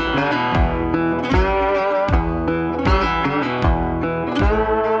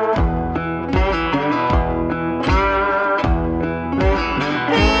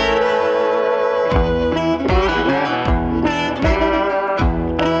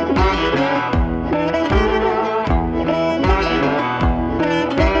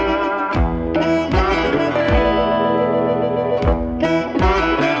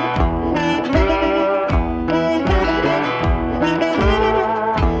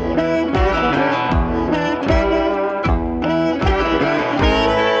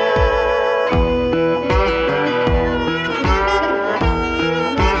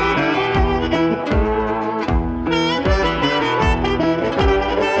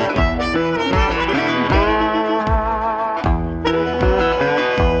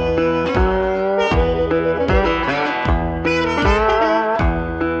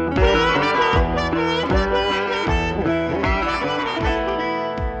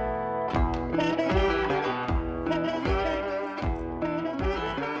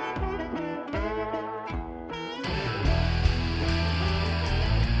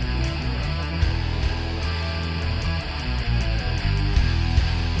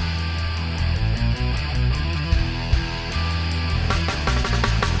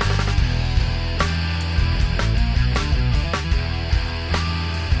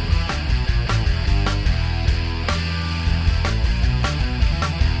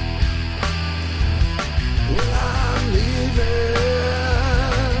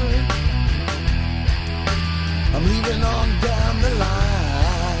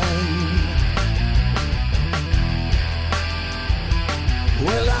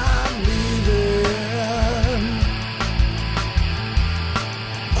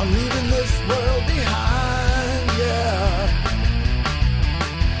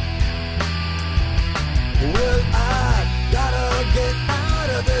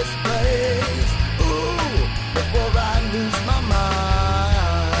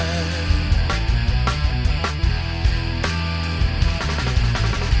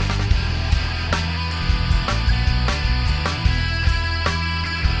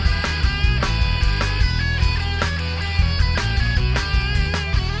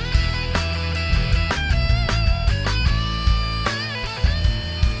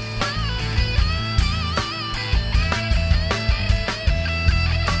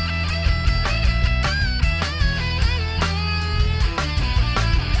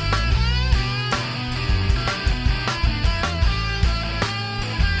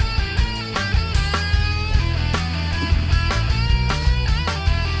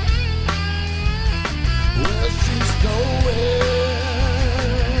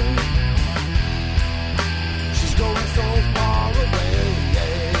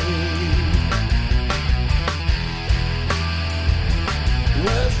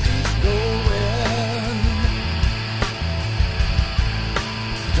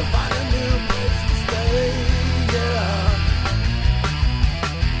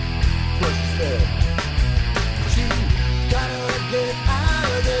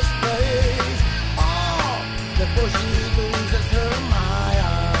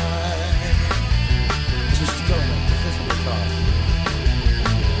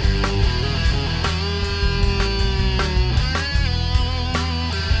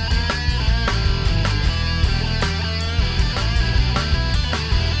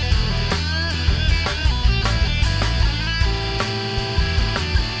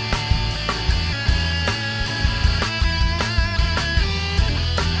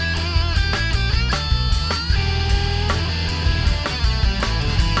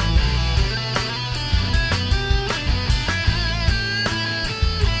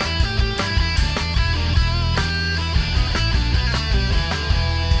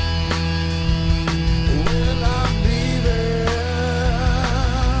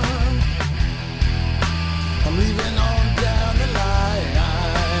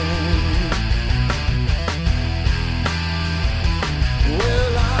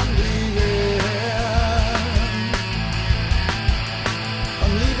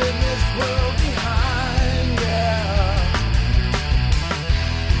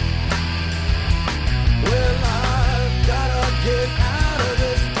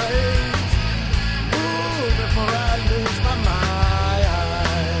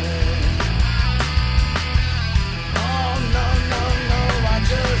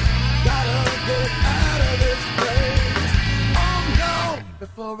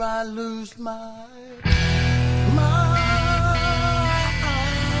 before I lose my mind.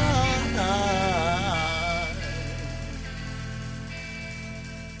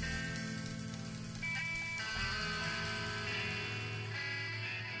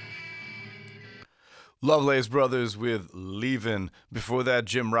 Lovelace Brothers with Leavin'. Before that,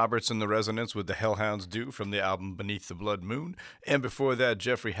 Jim Roberts and the Resonance with The Hellhounds Do from the album Beneath the Blood Moon. And before that,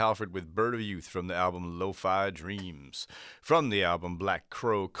 Jeffrey Halford with Bird of Youth from the album Lo-Fi Dreams. From the album Black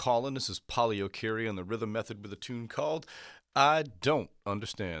Crow Callin', this is Polly O'Keefe on the Rhythm Method with a tune called I Don't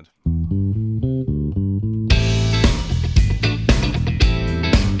Understand.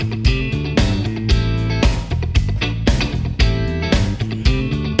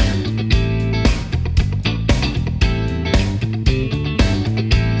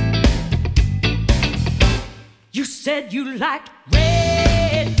 You said you liked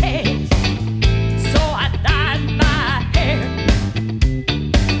redheads, so I dyed my hair.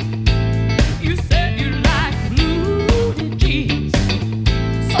 You said you liked blue jeans,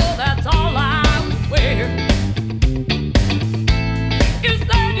 so that's all I would wear. You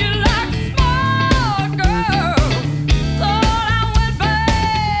said you liked smart girls, so I went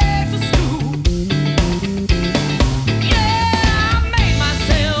back to school. Yeah, I made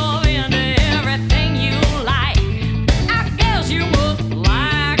myself into everything you like. You must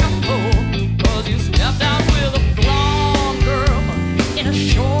like a fool, 'cause you stepped out with a blonde girl in a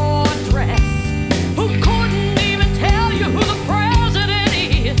short dress who couldn't even tell you who the president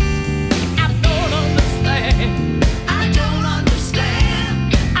is. I don't understand. I don't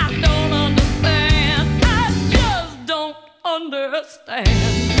understand. I don't understand. I just don't understand.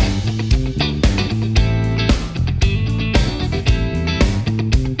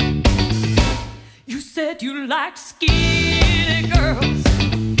 You said you liked skinny girls,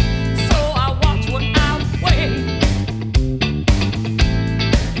 so I watch what I weigh.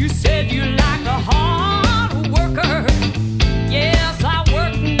 You said you like a hard worker. Yes, I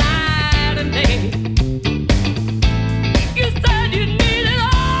work night and day. You said you needed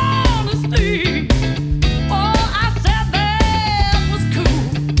honesty. Oh, I said that was cool.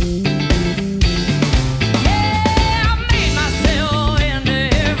 Yeah, I made myself into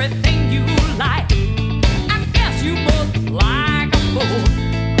everything you like. I guess you must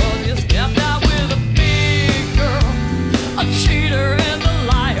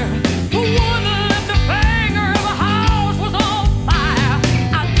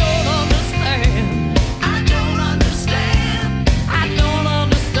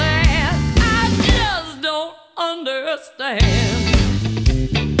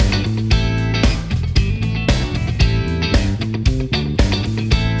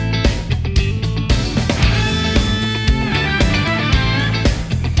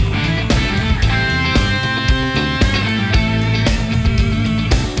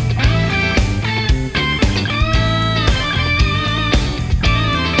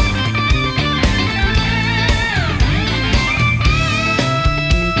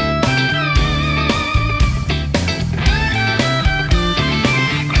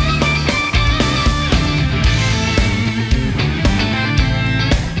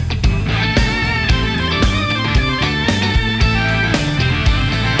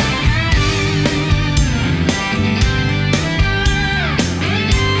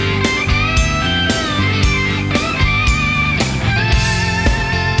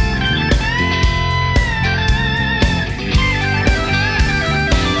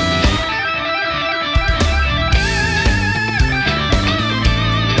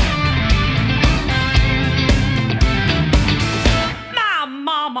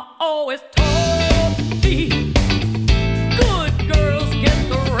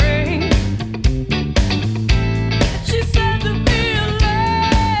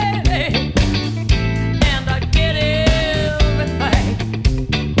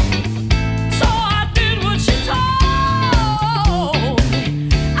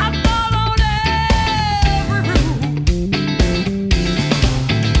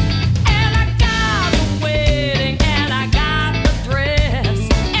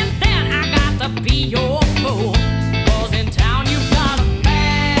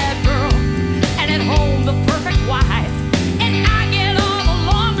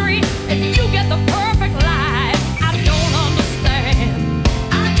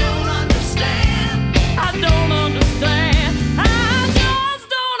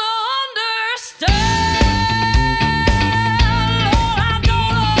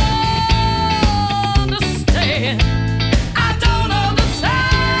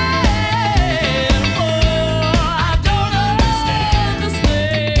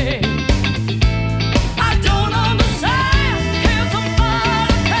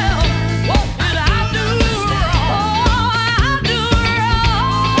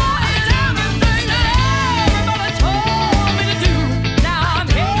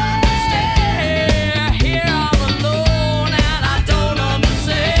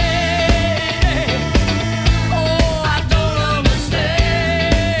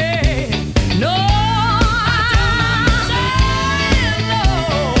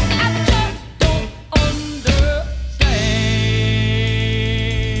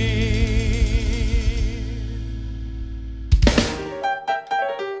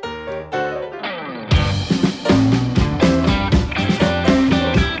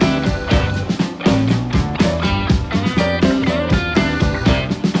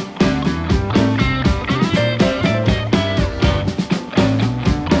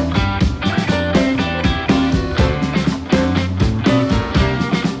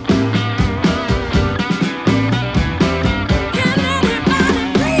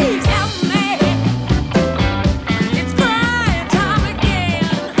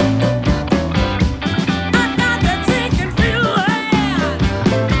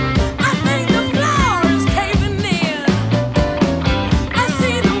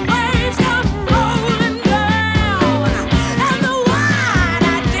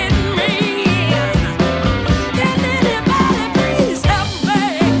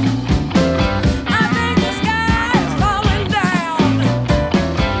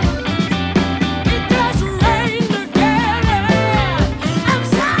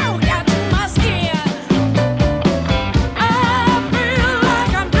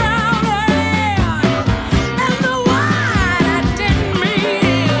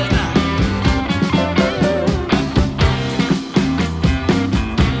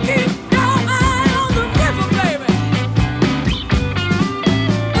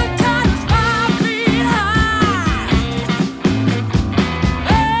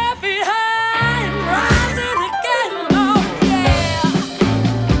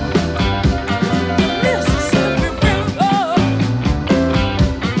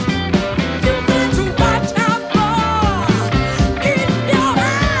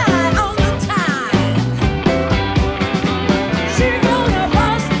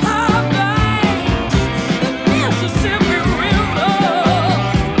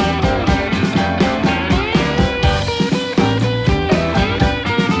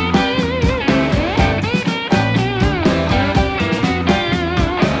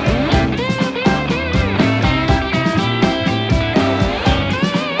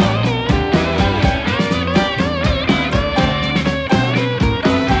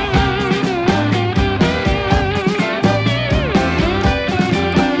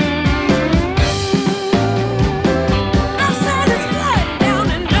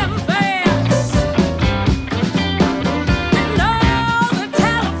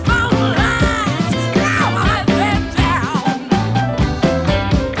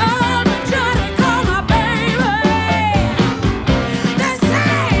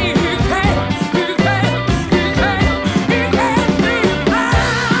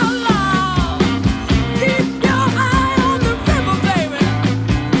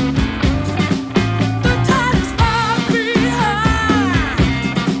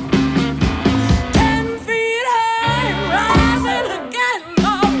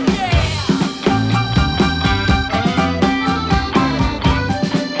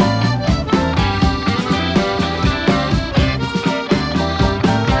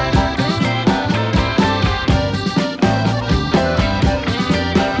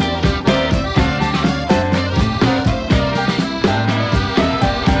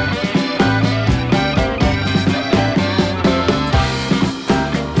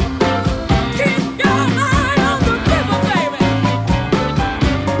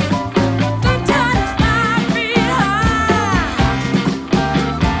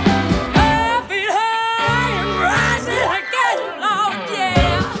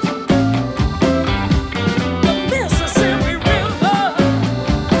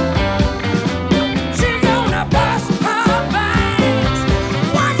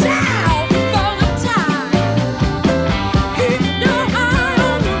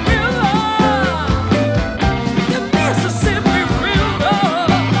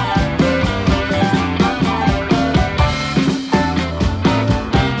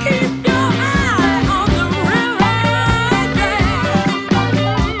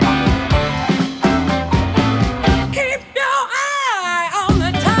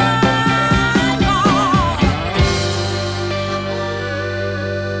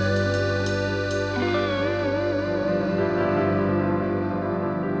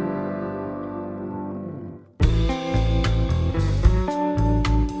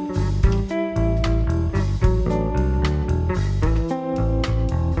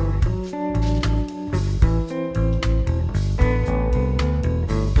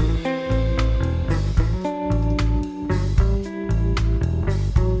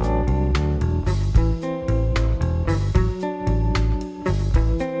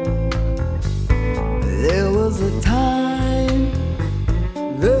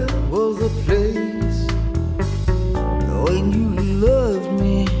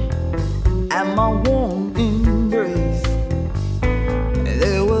my warm embrace.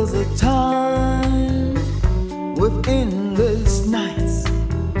 There was a time with endless nights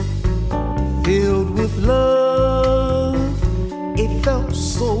filled with love. It felt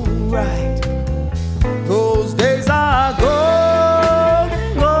so right. Those days are gone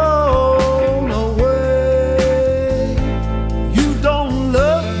away. You don't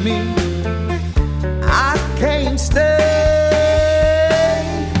love me, I can't stay.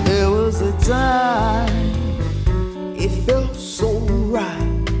 There was a time it felt so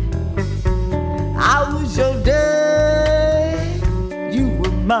right. I was your day, you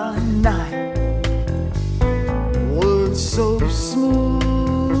were my night. Words so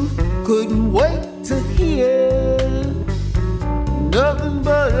smooth, couldn't wait to hear. Nothing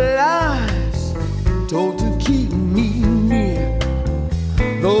but lies told to keep me near.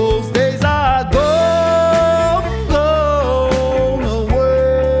 Those days are gone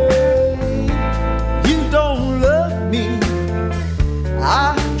away. You don't love me,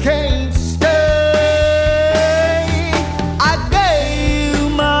 I can't stay. I gave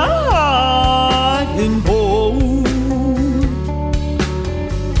my heart and whole.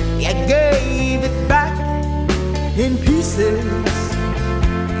 You gave it back in pieces.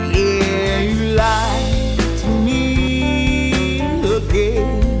 Yeah, you lied to me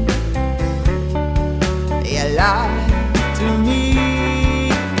again. You lied to me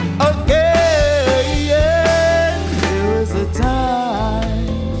again. There was a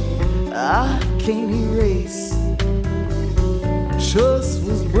time I can't erase. Trust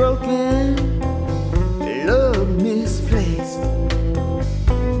was broken, love misplaced.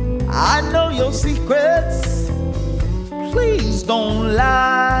 I know your secrets, please don't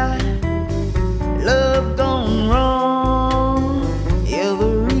lie. Love gone wrong, you're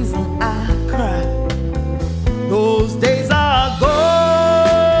the reason I cry. Those days are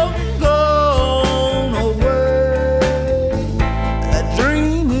gone away. The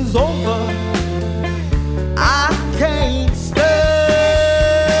dream is over, I can't stay.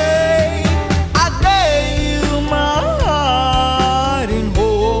 I gave my heart and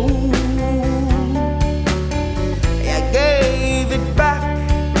whole. You gave it back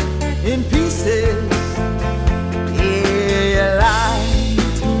in pieces.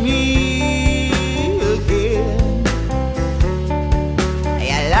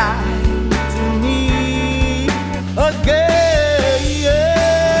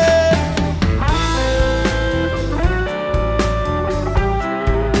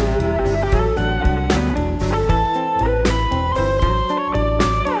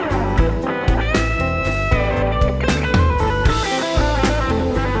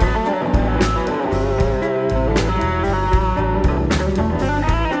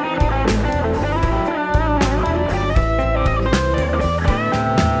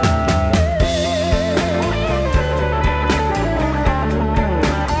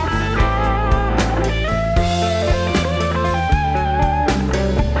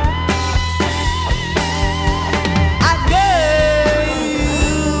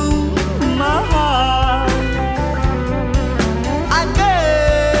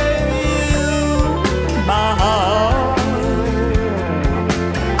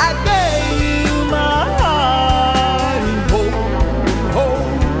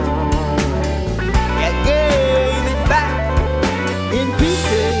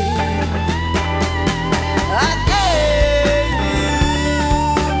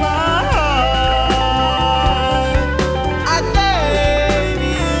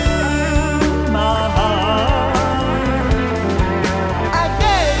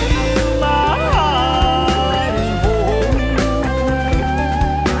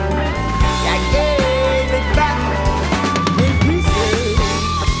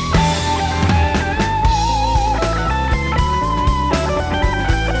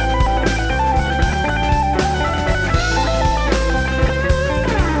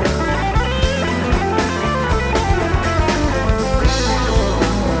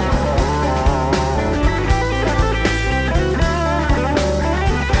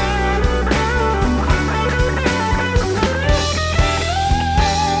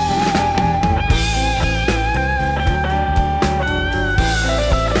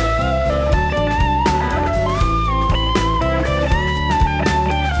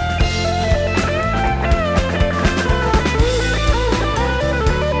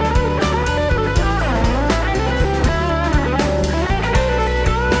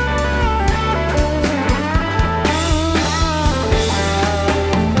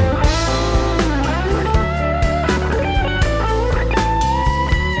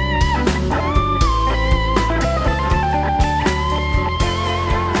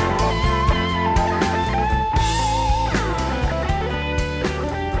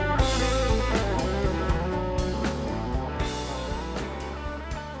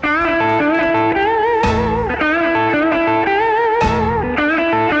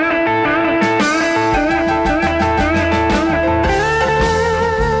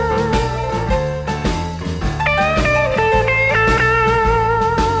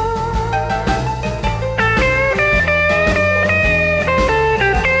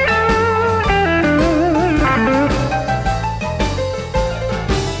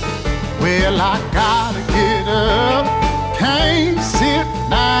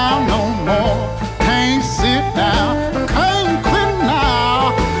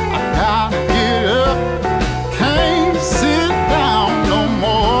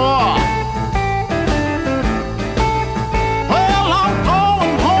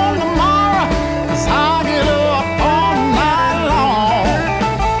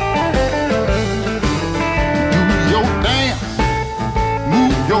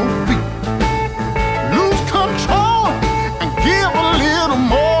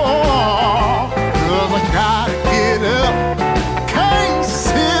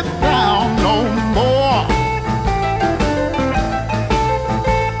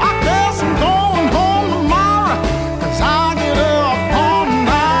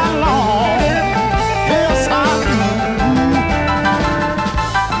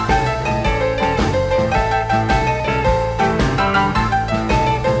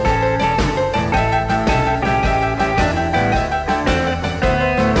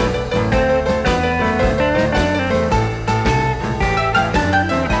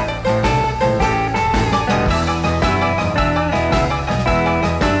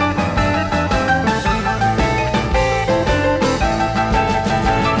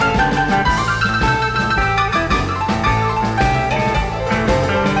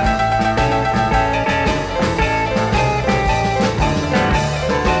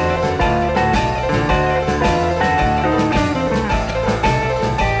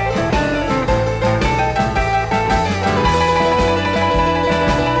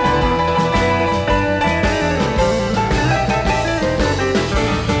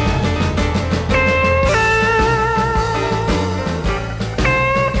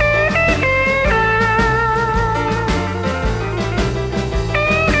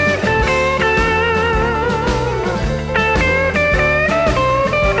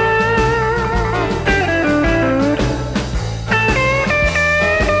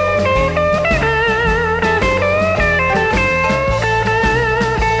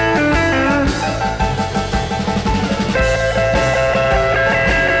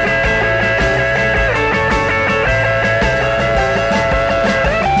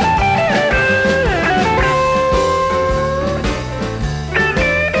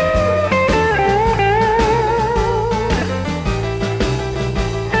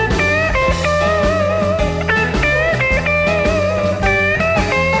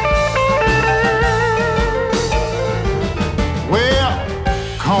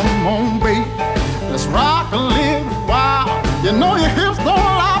 Come on, baby, let's rock a little while. You know your hips don't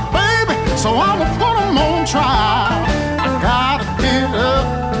lie, baby, so I'ma put them on trial. I gotta get up,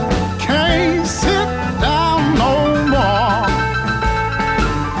 can't sit down no more.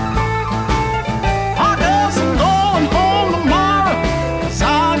 I guess I'm going home tomorrow, 'cause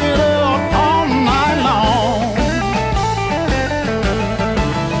I get up all night long.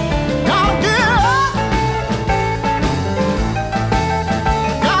 Gotta get up,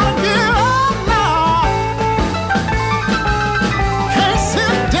 now. Can't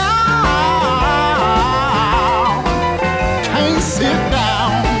sit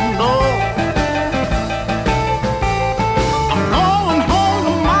down, no. I'm going home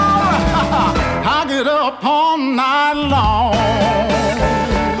tomorrow. I get up all night long.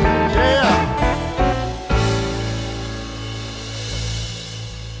 Yeah.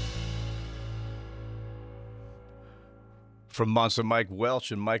 From Monster Mike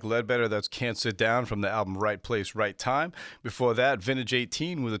Welch and Mike Ledbetter, that's Can't Sit Down from the album Right Place, Right Time. Before that, Vintage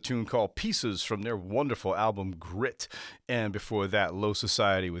 18 with a tune called Pieces from their wonderful album Grit. And before that, Low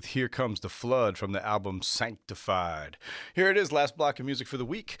Society with Here Comes the Flood from the album Sanctified. Here it is, last block of music for the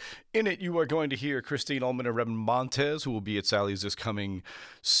week. In it, you are going to hear Christine Ullman and Reverend Montez, who will be at Sally's this coming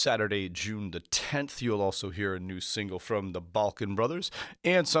Saturday, June the 10th. You'll also hear a new single from the Balkan Brothers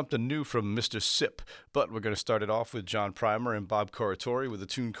and something new from Mr. Sip. But we're going to start it off with John Primer and Bob Corritore with a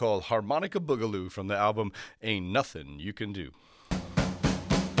tune called Harmonica Boogaloo from the album Ain't Nothing You Can Do.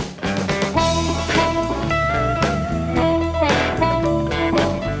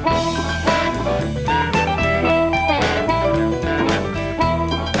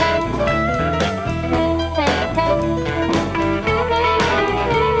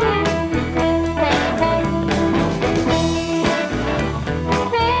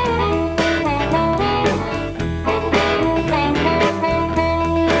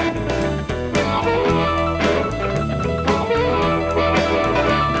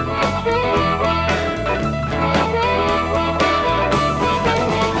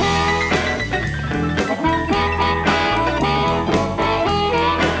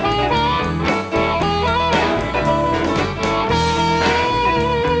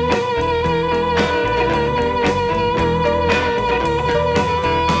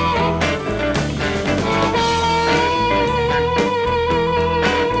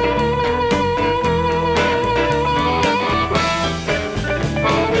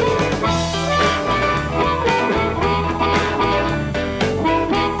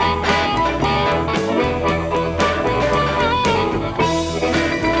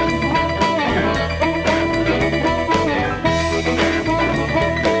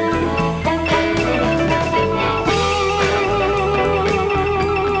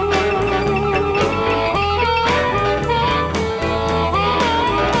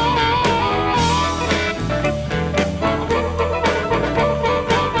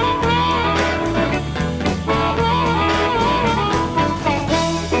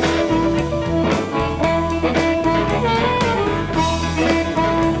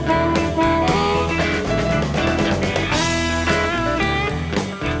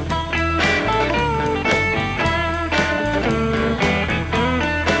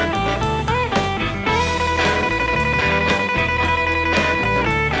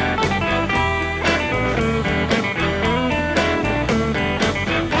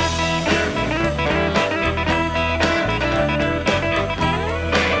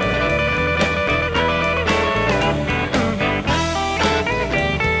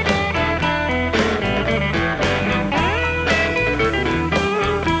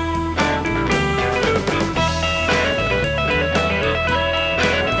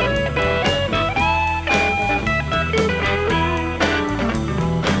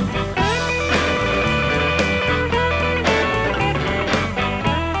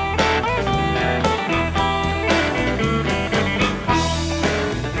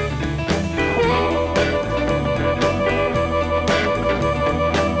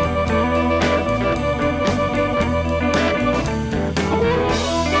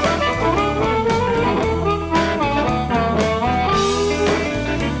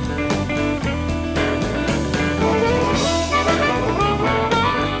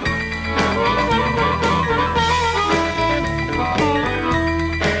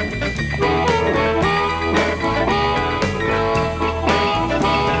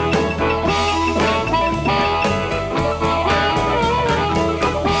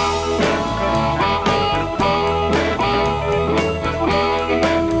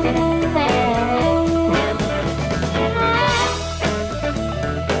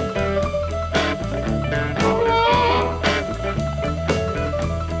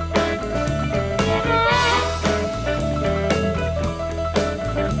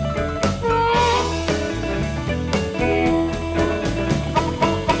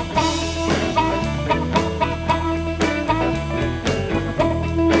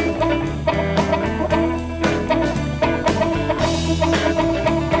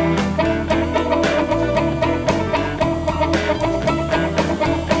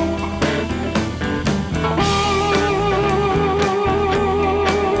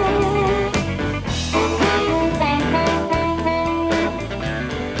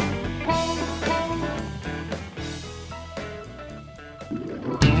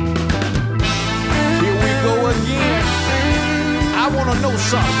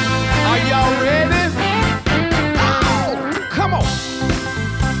 something. Are y'all ready? Oh, come on.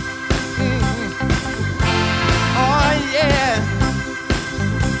 Oh, yeah.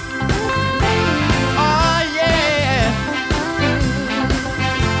 Oh, yeah.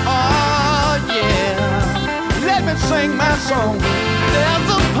 Oh, yeah. Let me sing my song. There's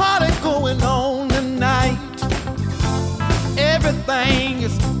a party going on tonight. Everything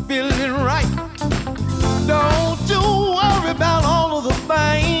is feeling right. Don't you worry about all of the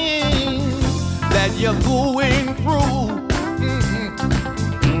things that you're going through.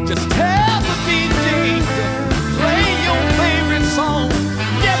 Just tell the DJ to play your favorite song.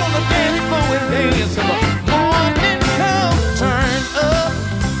 Get on the dance floor and dance till the morning comes. Turn up,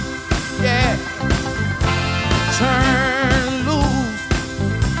 yeah. Turn loose.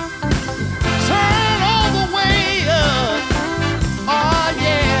 Turn all the way up. Oh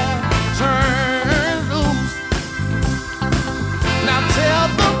yeah. Turn loose. Now tell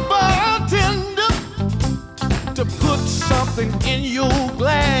the bartender to put something in your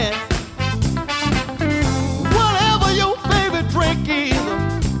glass. Whatever your favorite drink is,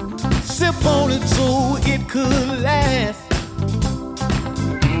 sip on it so it could last.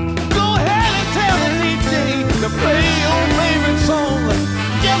 Go ahead and tell the DJ to play your favorite song.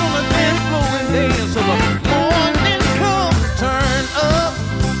 Get on the dance floor and dance till the morning comes. Turn up.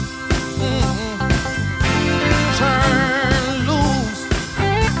 Turn loose.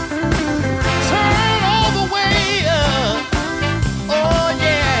 Turn all the way up. Oh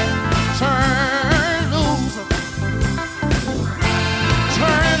yeah. Turn loose.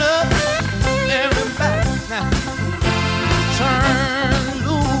 Turn up. Everybody now. Turn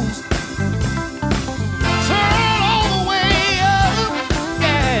loose. Turn all the way up.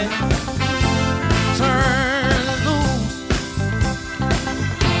 Yeah. Turn loose.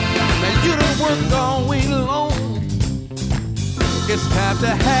 Now you done worked all week long. It's time to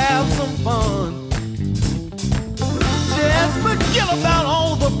have some fun. Just forget about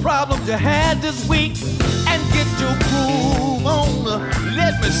all the problems you had this week and get your groove on.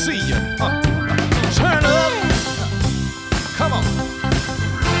 Let me see you. Turn up. Come on.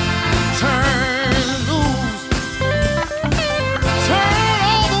 Turn loose. Turn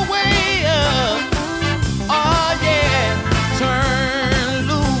all the way up. Oh yeah. Turn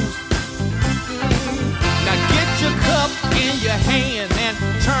loose. Now get your cup in your hand and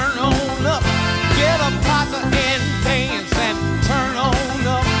turn on up. Get a partner and dance and turn on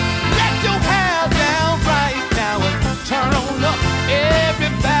up. Let your hair down right now and turn on up.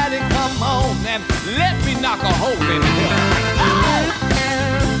 Everybody come on and let me knock a hole in here.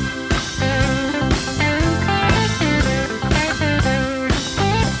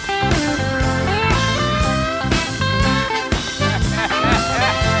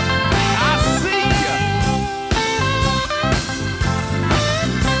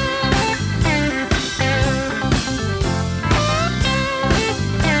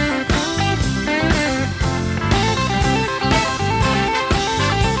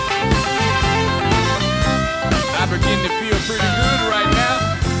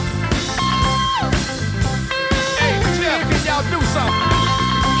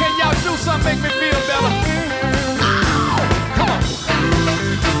 Make me feel better. Come on.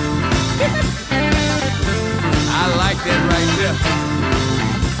 I like that right there.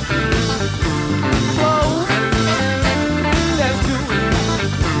 Whoa. Let's do it.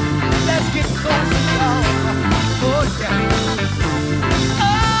 Let's get closer, y'all. Oh, yeah. Oh,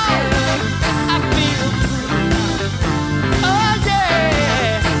 I feel good. Oh,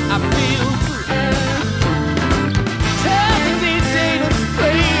 yeah. I feel good. Tell the DJ to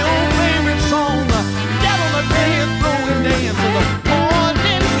play your favorite song. Get on the dance floor and dance till the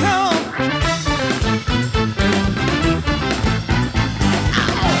morning comes.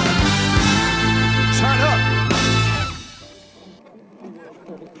 Turn up.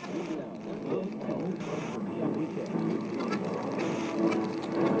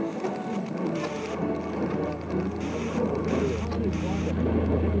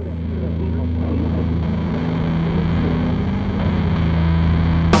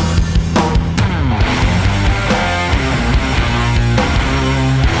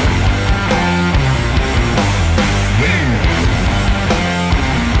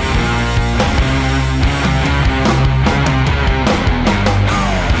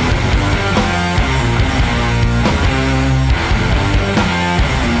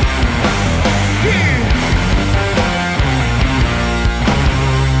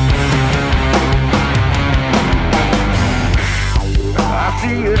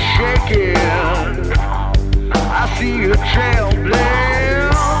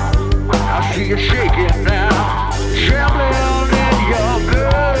 you shake it now, trembling in your boots.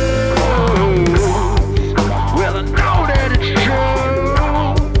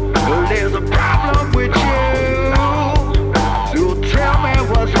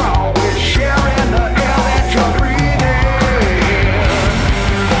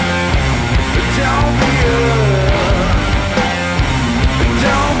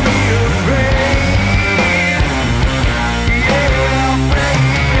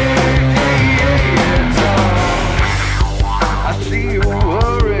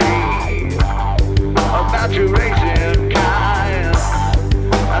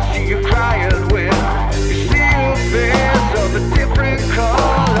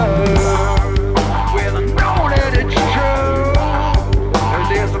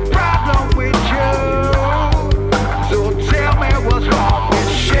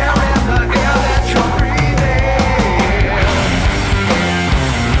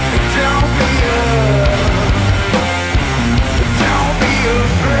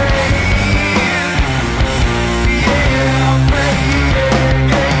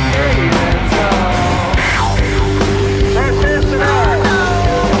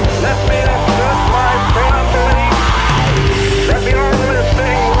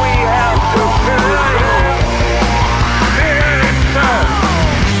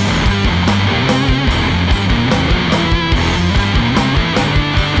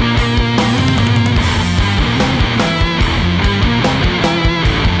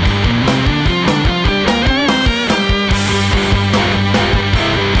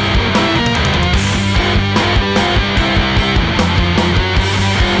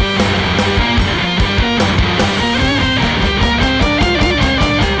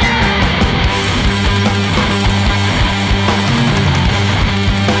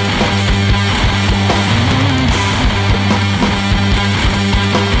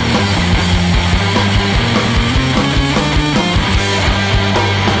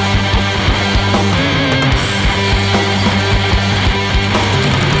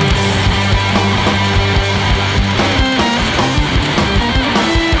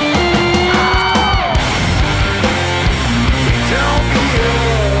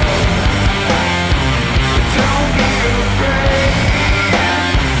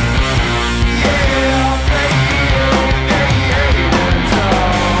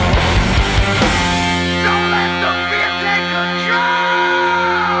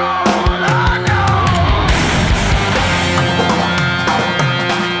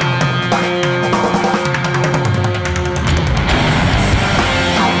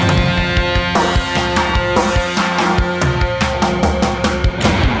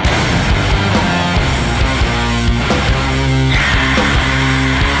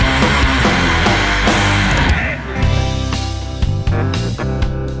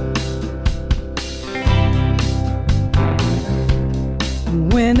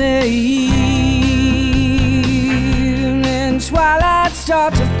 When the evening twilight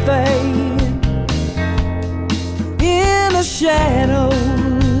starts to fade, in the shadows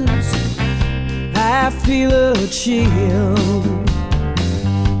I feel a chill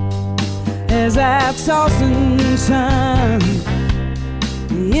as I toss and turn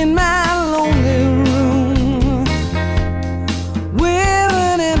in my lonely room with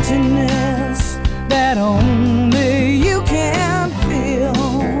an emptiness that only you can feel.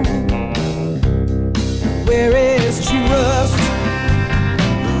 Where is trust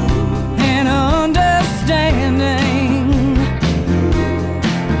and understanding,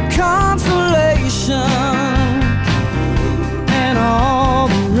 consolation and all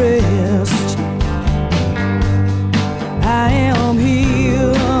the rest? I am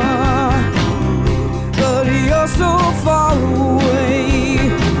here, but you're so far away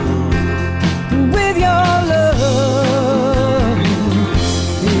with your love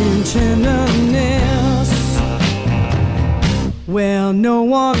and tenderness. Well, no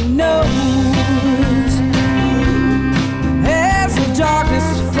one knows as the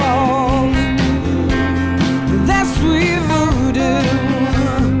darkness falls, that sweet voodoo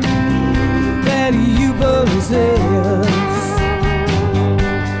that you possess.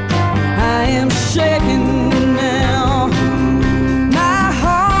 I am shaking now, my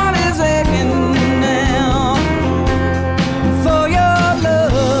heart is aching now for your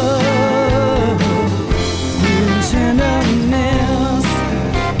love and tenderness.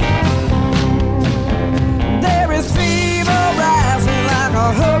 There is fever rising like a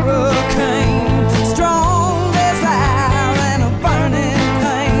hurricane, strong desire and a burning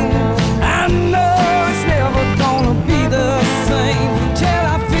pain. I know it's never gonna be the same till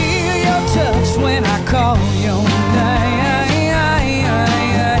I feel your touch when I call your name.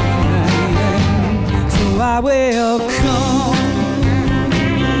 So I will come,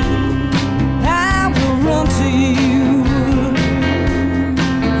 I will run to you,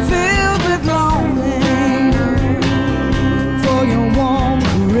 filled with longing for your warm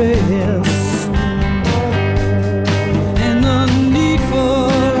caress and the needful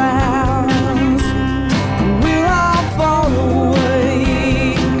hours will all fall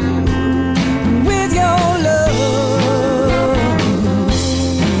away with your love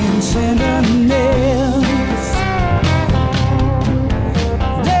and tenderness.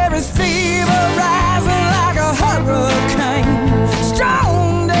 There is fever rising like a hurricane,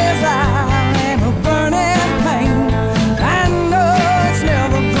 strong desire and a burning pain. I know it's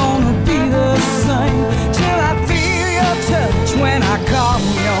never gonna be the same till I feel your touch when I call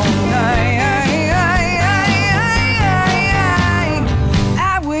your name. I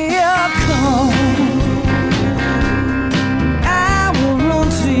will come, I will run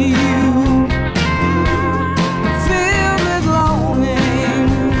to you, filled with longing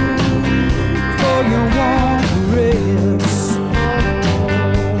for your warm caress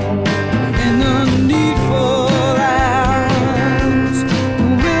and the needful hours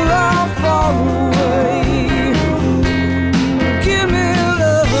will all fall away. Give me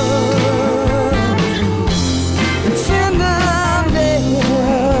love and tenderness,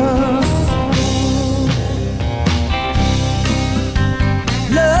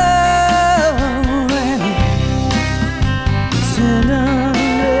 love and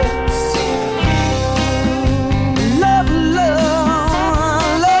tenderness, love,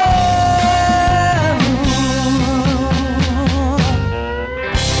 love, love.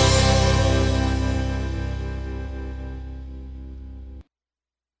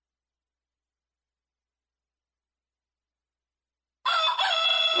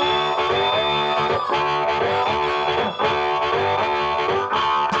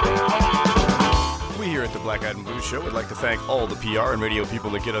 We here at the Black Eyed and Blues Show would like to thank all the PR and radio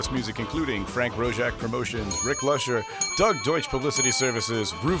people that get us music, including Frank Rojak Promotions, Rick Lusher, Doug Deutsch Publicity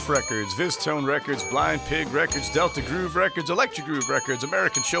Services, Roof Records, Viz Tone Records, Blind Pig Records, Delta Groove Records, Electric Groove Records,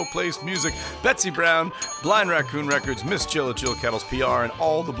 American Showplace Music, Betsy Brown, Blind Raccoon Records, Miss Jill at Jill Kettles PR, and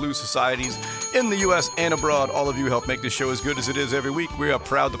all the blues societies in the U.S. and abroad. All of you help make this show as good as it is every week. We are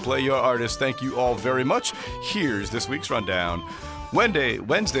proud to play your artists. Thank you all very much. Here's this week's rundown.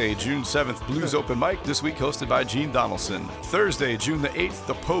 Wednesday, June 7th, Blues Open Mic, this week hosted by Gene Donaldson. Thursday, June the 8th,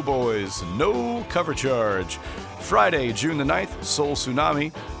 the Po' Boys, no cover charge. Friday, June the 9th, Soul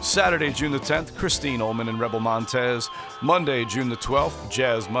Tsunami. Saturday, June the 10th, Christine Ullman and Rebel Montez. Monday, June the 12th,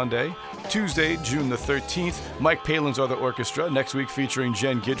 Jazz Monday. Tuesday, June the 13th, Mike Palin's Other Orchestra, next week featuring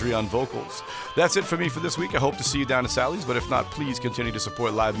Jen Guidry on vocals. That's it for me for this week. I hope to see you down at Sally's, but if not, please continue to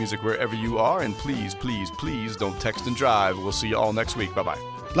support live music wherever you are, and please, please, please don't text and drive. We'll see you all next week. Bye-bye.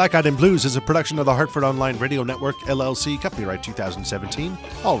 Black Eyed and Blues is a production of the Hartford Online Radio Network, LLC, copyright 2017,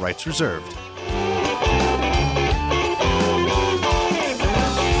 all rights reserved.